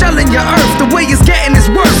put a shell in your earth, the way it's getting is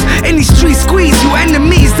worse. In these streets squeeze you,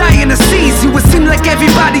 enemies dying to seize you. It seems like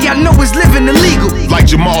everybody I know is living illegal. Like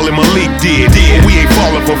Jamal and Malik did. We ain't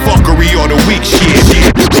falling for fuckery or the weak shit.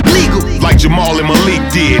 Legal. Like Jamal and Malik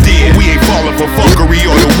did. We ain't falling for fuckery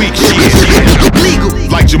or the weak shit. Legal.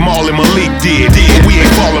 Like Jamal and Malik did. We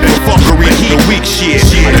ain't falling for fuckery or the weak shit.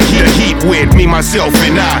 The heat with me, myself,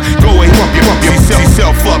 and I. Go and pump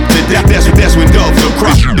yourself up to death. That's when doves will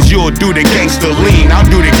cry. You'll do the gangster lean, I'll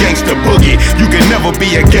do the gangster boogie. You can never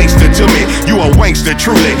be a gangster to me. You a wankster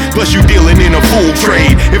truly. Plus you dealing in a fool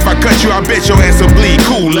trade. If I cut you, I bet your ass will bleed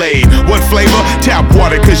Kool-Aid. What flavor? Tap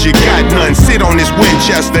water, cause you got none. Sit on this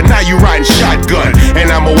Winchester, now you riding shotgun.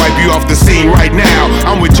 And I'ma wipe you off the scene right now.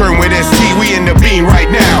 I'm with Turn with ST, we in the bean right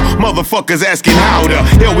now. Motherfuckers asking how to.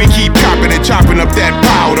 Hell, we keep copping and chopping up that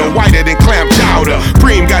powder. Whiter than clam chowder.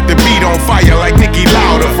 Preem got the beat on fire like Nicki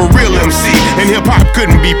Lauder. For real MC, and hip-hop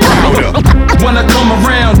couldn't be prouder. When I come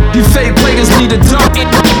around, you fake players need a dunk.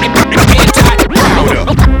 Prouder.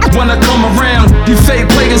 When I come around, you fake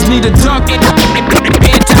players need a dunk.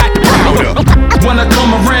 Prouder. When I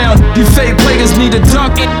come around, you fake players need a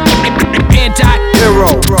dunk. Anti-hero.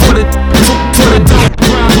 For the dunk.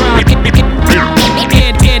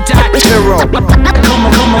 Anti-hero.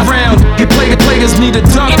 Come around, you players need a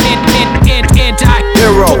dunk.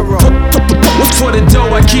 Anti-hero. For the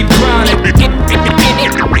dough, I keep grinding.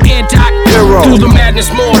 Anti-hero. Through the madness,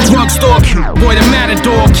 more drugstore. Boy, the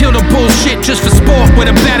matador. Kill the bullshit just for sport with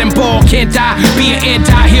a bat and ball. Can't die, be an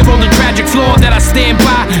anti-hero. The tragic flaw that I stand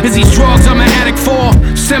by is these drugs I'm an addict for.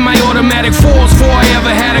 Semi-automatic force, before I ever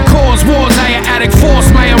had a cause. Wars, I an addict force.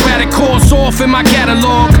 My erratic course off in my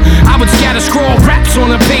catalog. I would scatter scroll raps on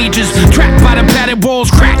the pages. Trapped by the battered walls,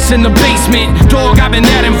 cracks in the basement. Dog, I've been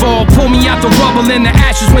that involved. Pull me out the rubble and the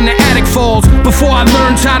ashes when the attic falls. Before I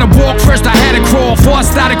learned how to walk, first I had to crawl. Before I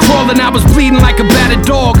started crawling, I was bleeding like a battered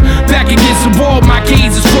dog. Back against the wall, my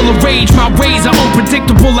gaze is full of rage. My ways are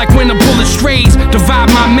unpredictable like when a bullet strays. Divide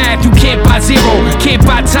my math, you can't buy zero. Can't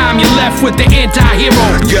buy time, you're left with the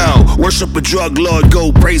anti-hero. Yo, worship a drug lord,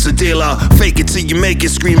 go praise a dealer. Fake it till you make it,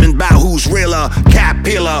 screaming about who's realer. Cap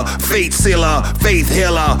pillar, fate sealer, faith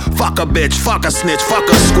healer. Fuck a bitch, fuck a snitch, fuck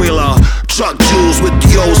a squealer. Truck jewels with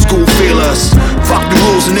the old school feelers. Fuck the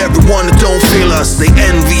rules and everyone that don't feel us. They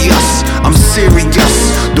envy us, I'm serious.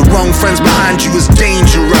 The wrong friends behind you is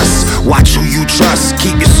dangerous. Watch who you trust,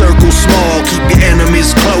 keep your circle small. Keep your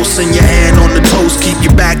enemies close and your hand on the toast. Keep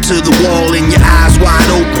your back to the wall and your eyes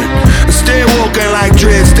wide open. And stay walking like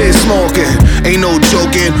dread, stay smoking. Ain't no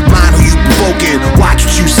joking, mind who you provoking. Watch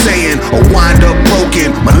what you saying or wind up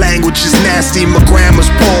broken. My language is nasty, my grammar's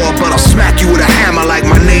poor, but I'll smack you with a hammer like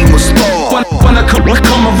my name was Thor. When I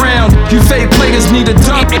come around, you fake players need a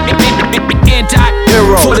dunk.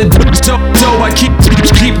 Anti-hero. For the dough, I keep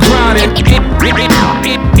grinding.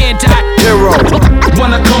 Anti-hero.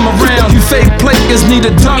 When I come around, you fake players need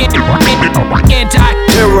a dunk. Anti-hero.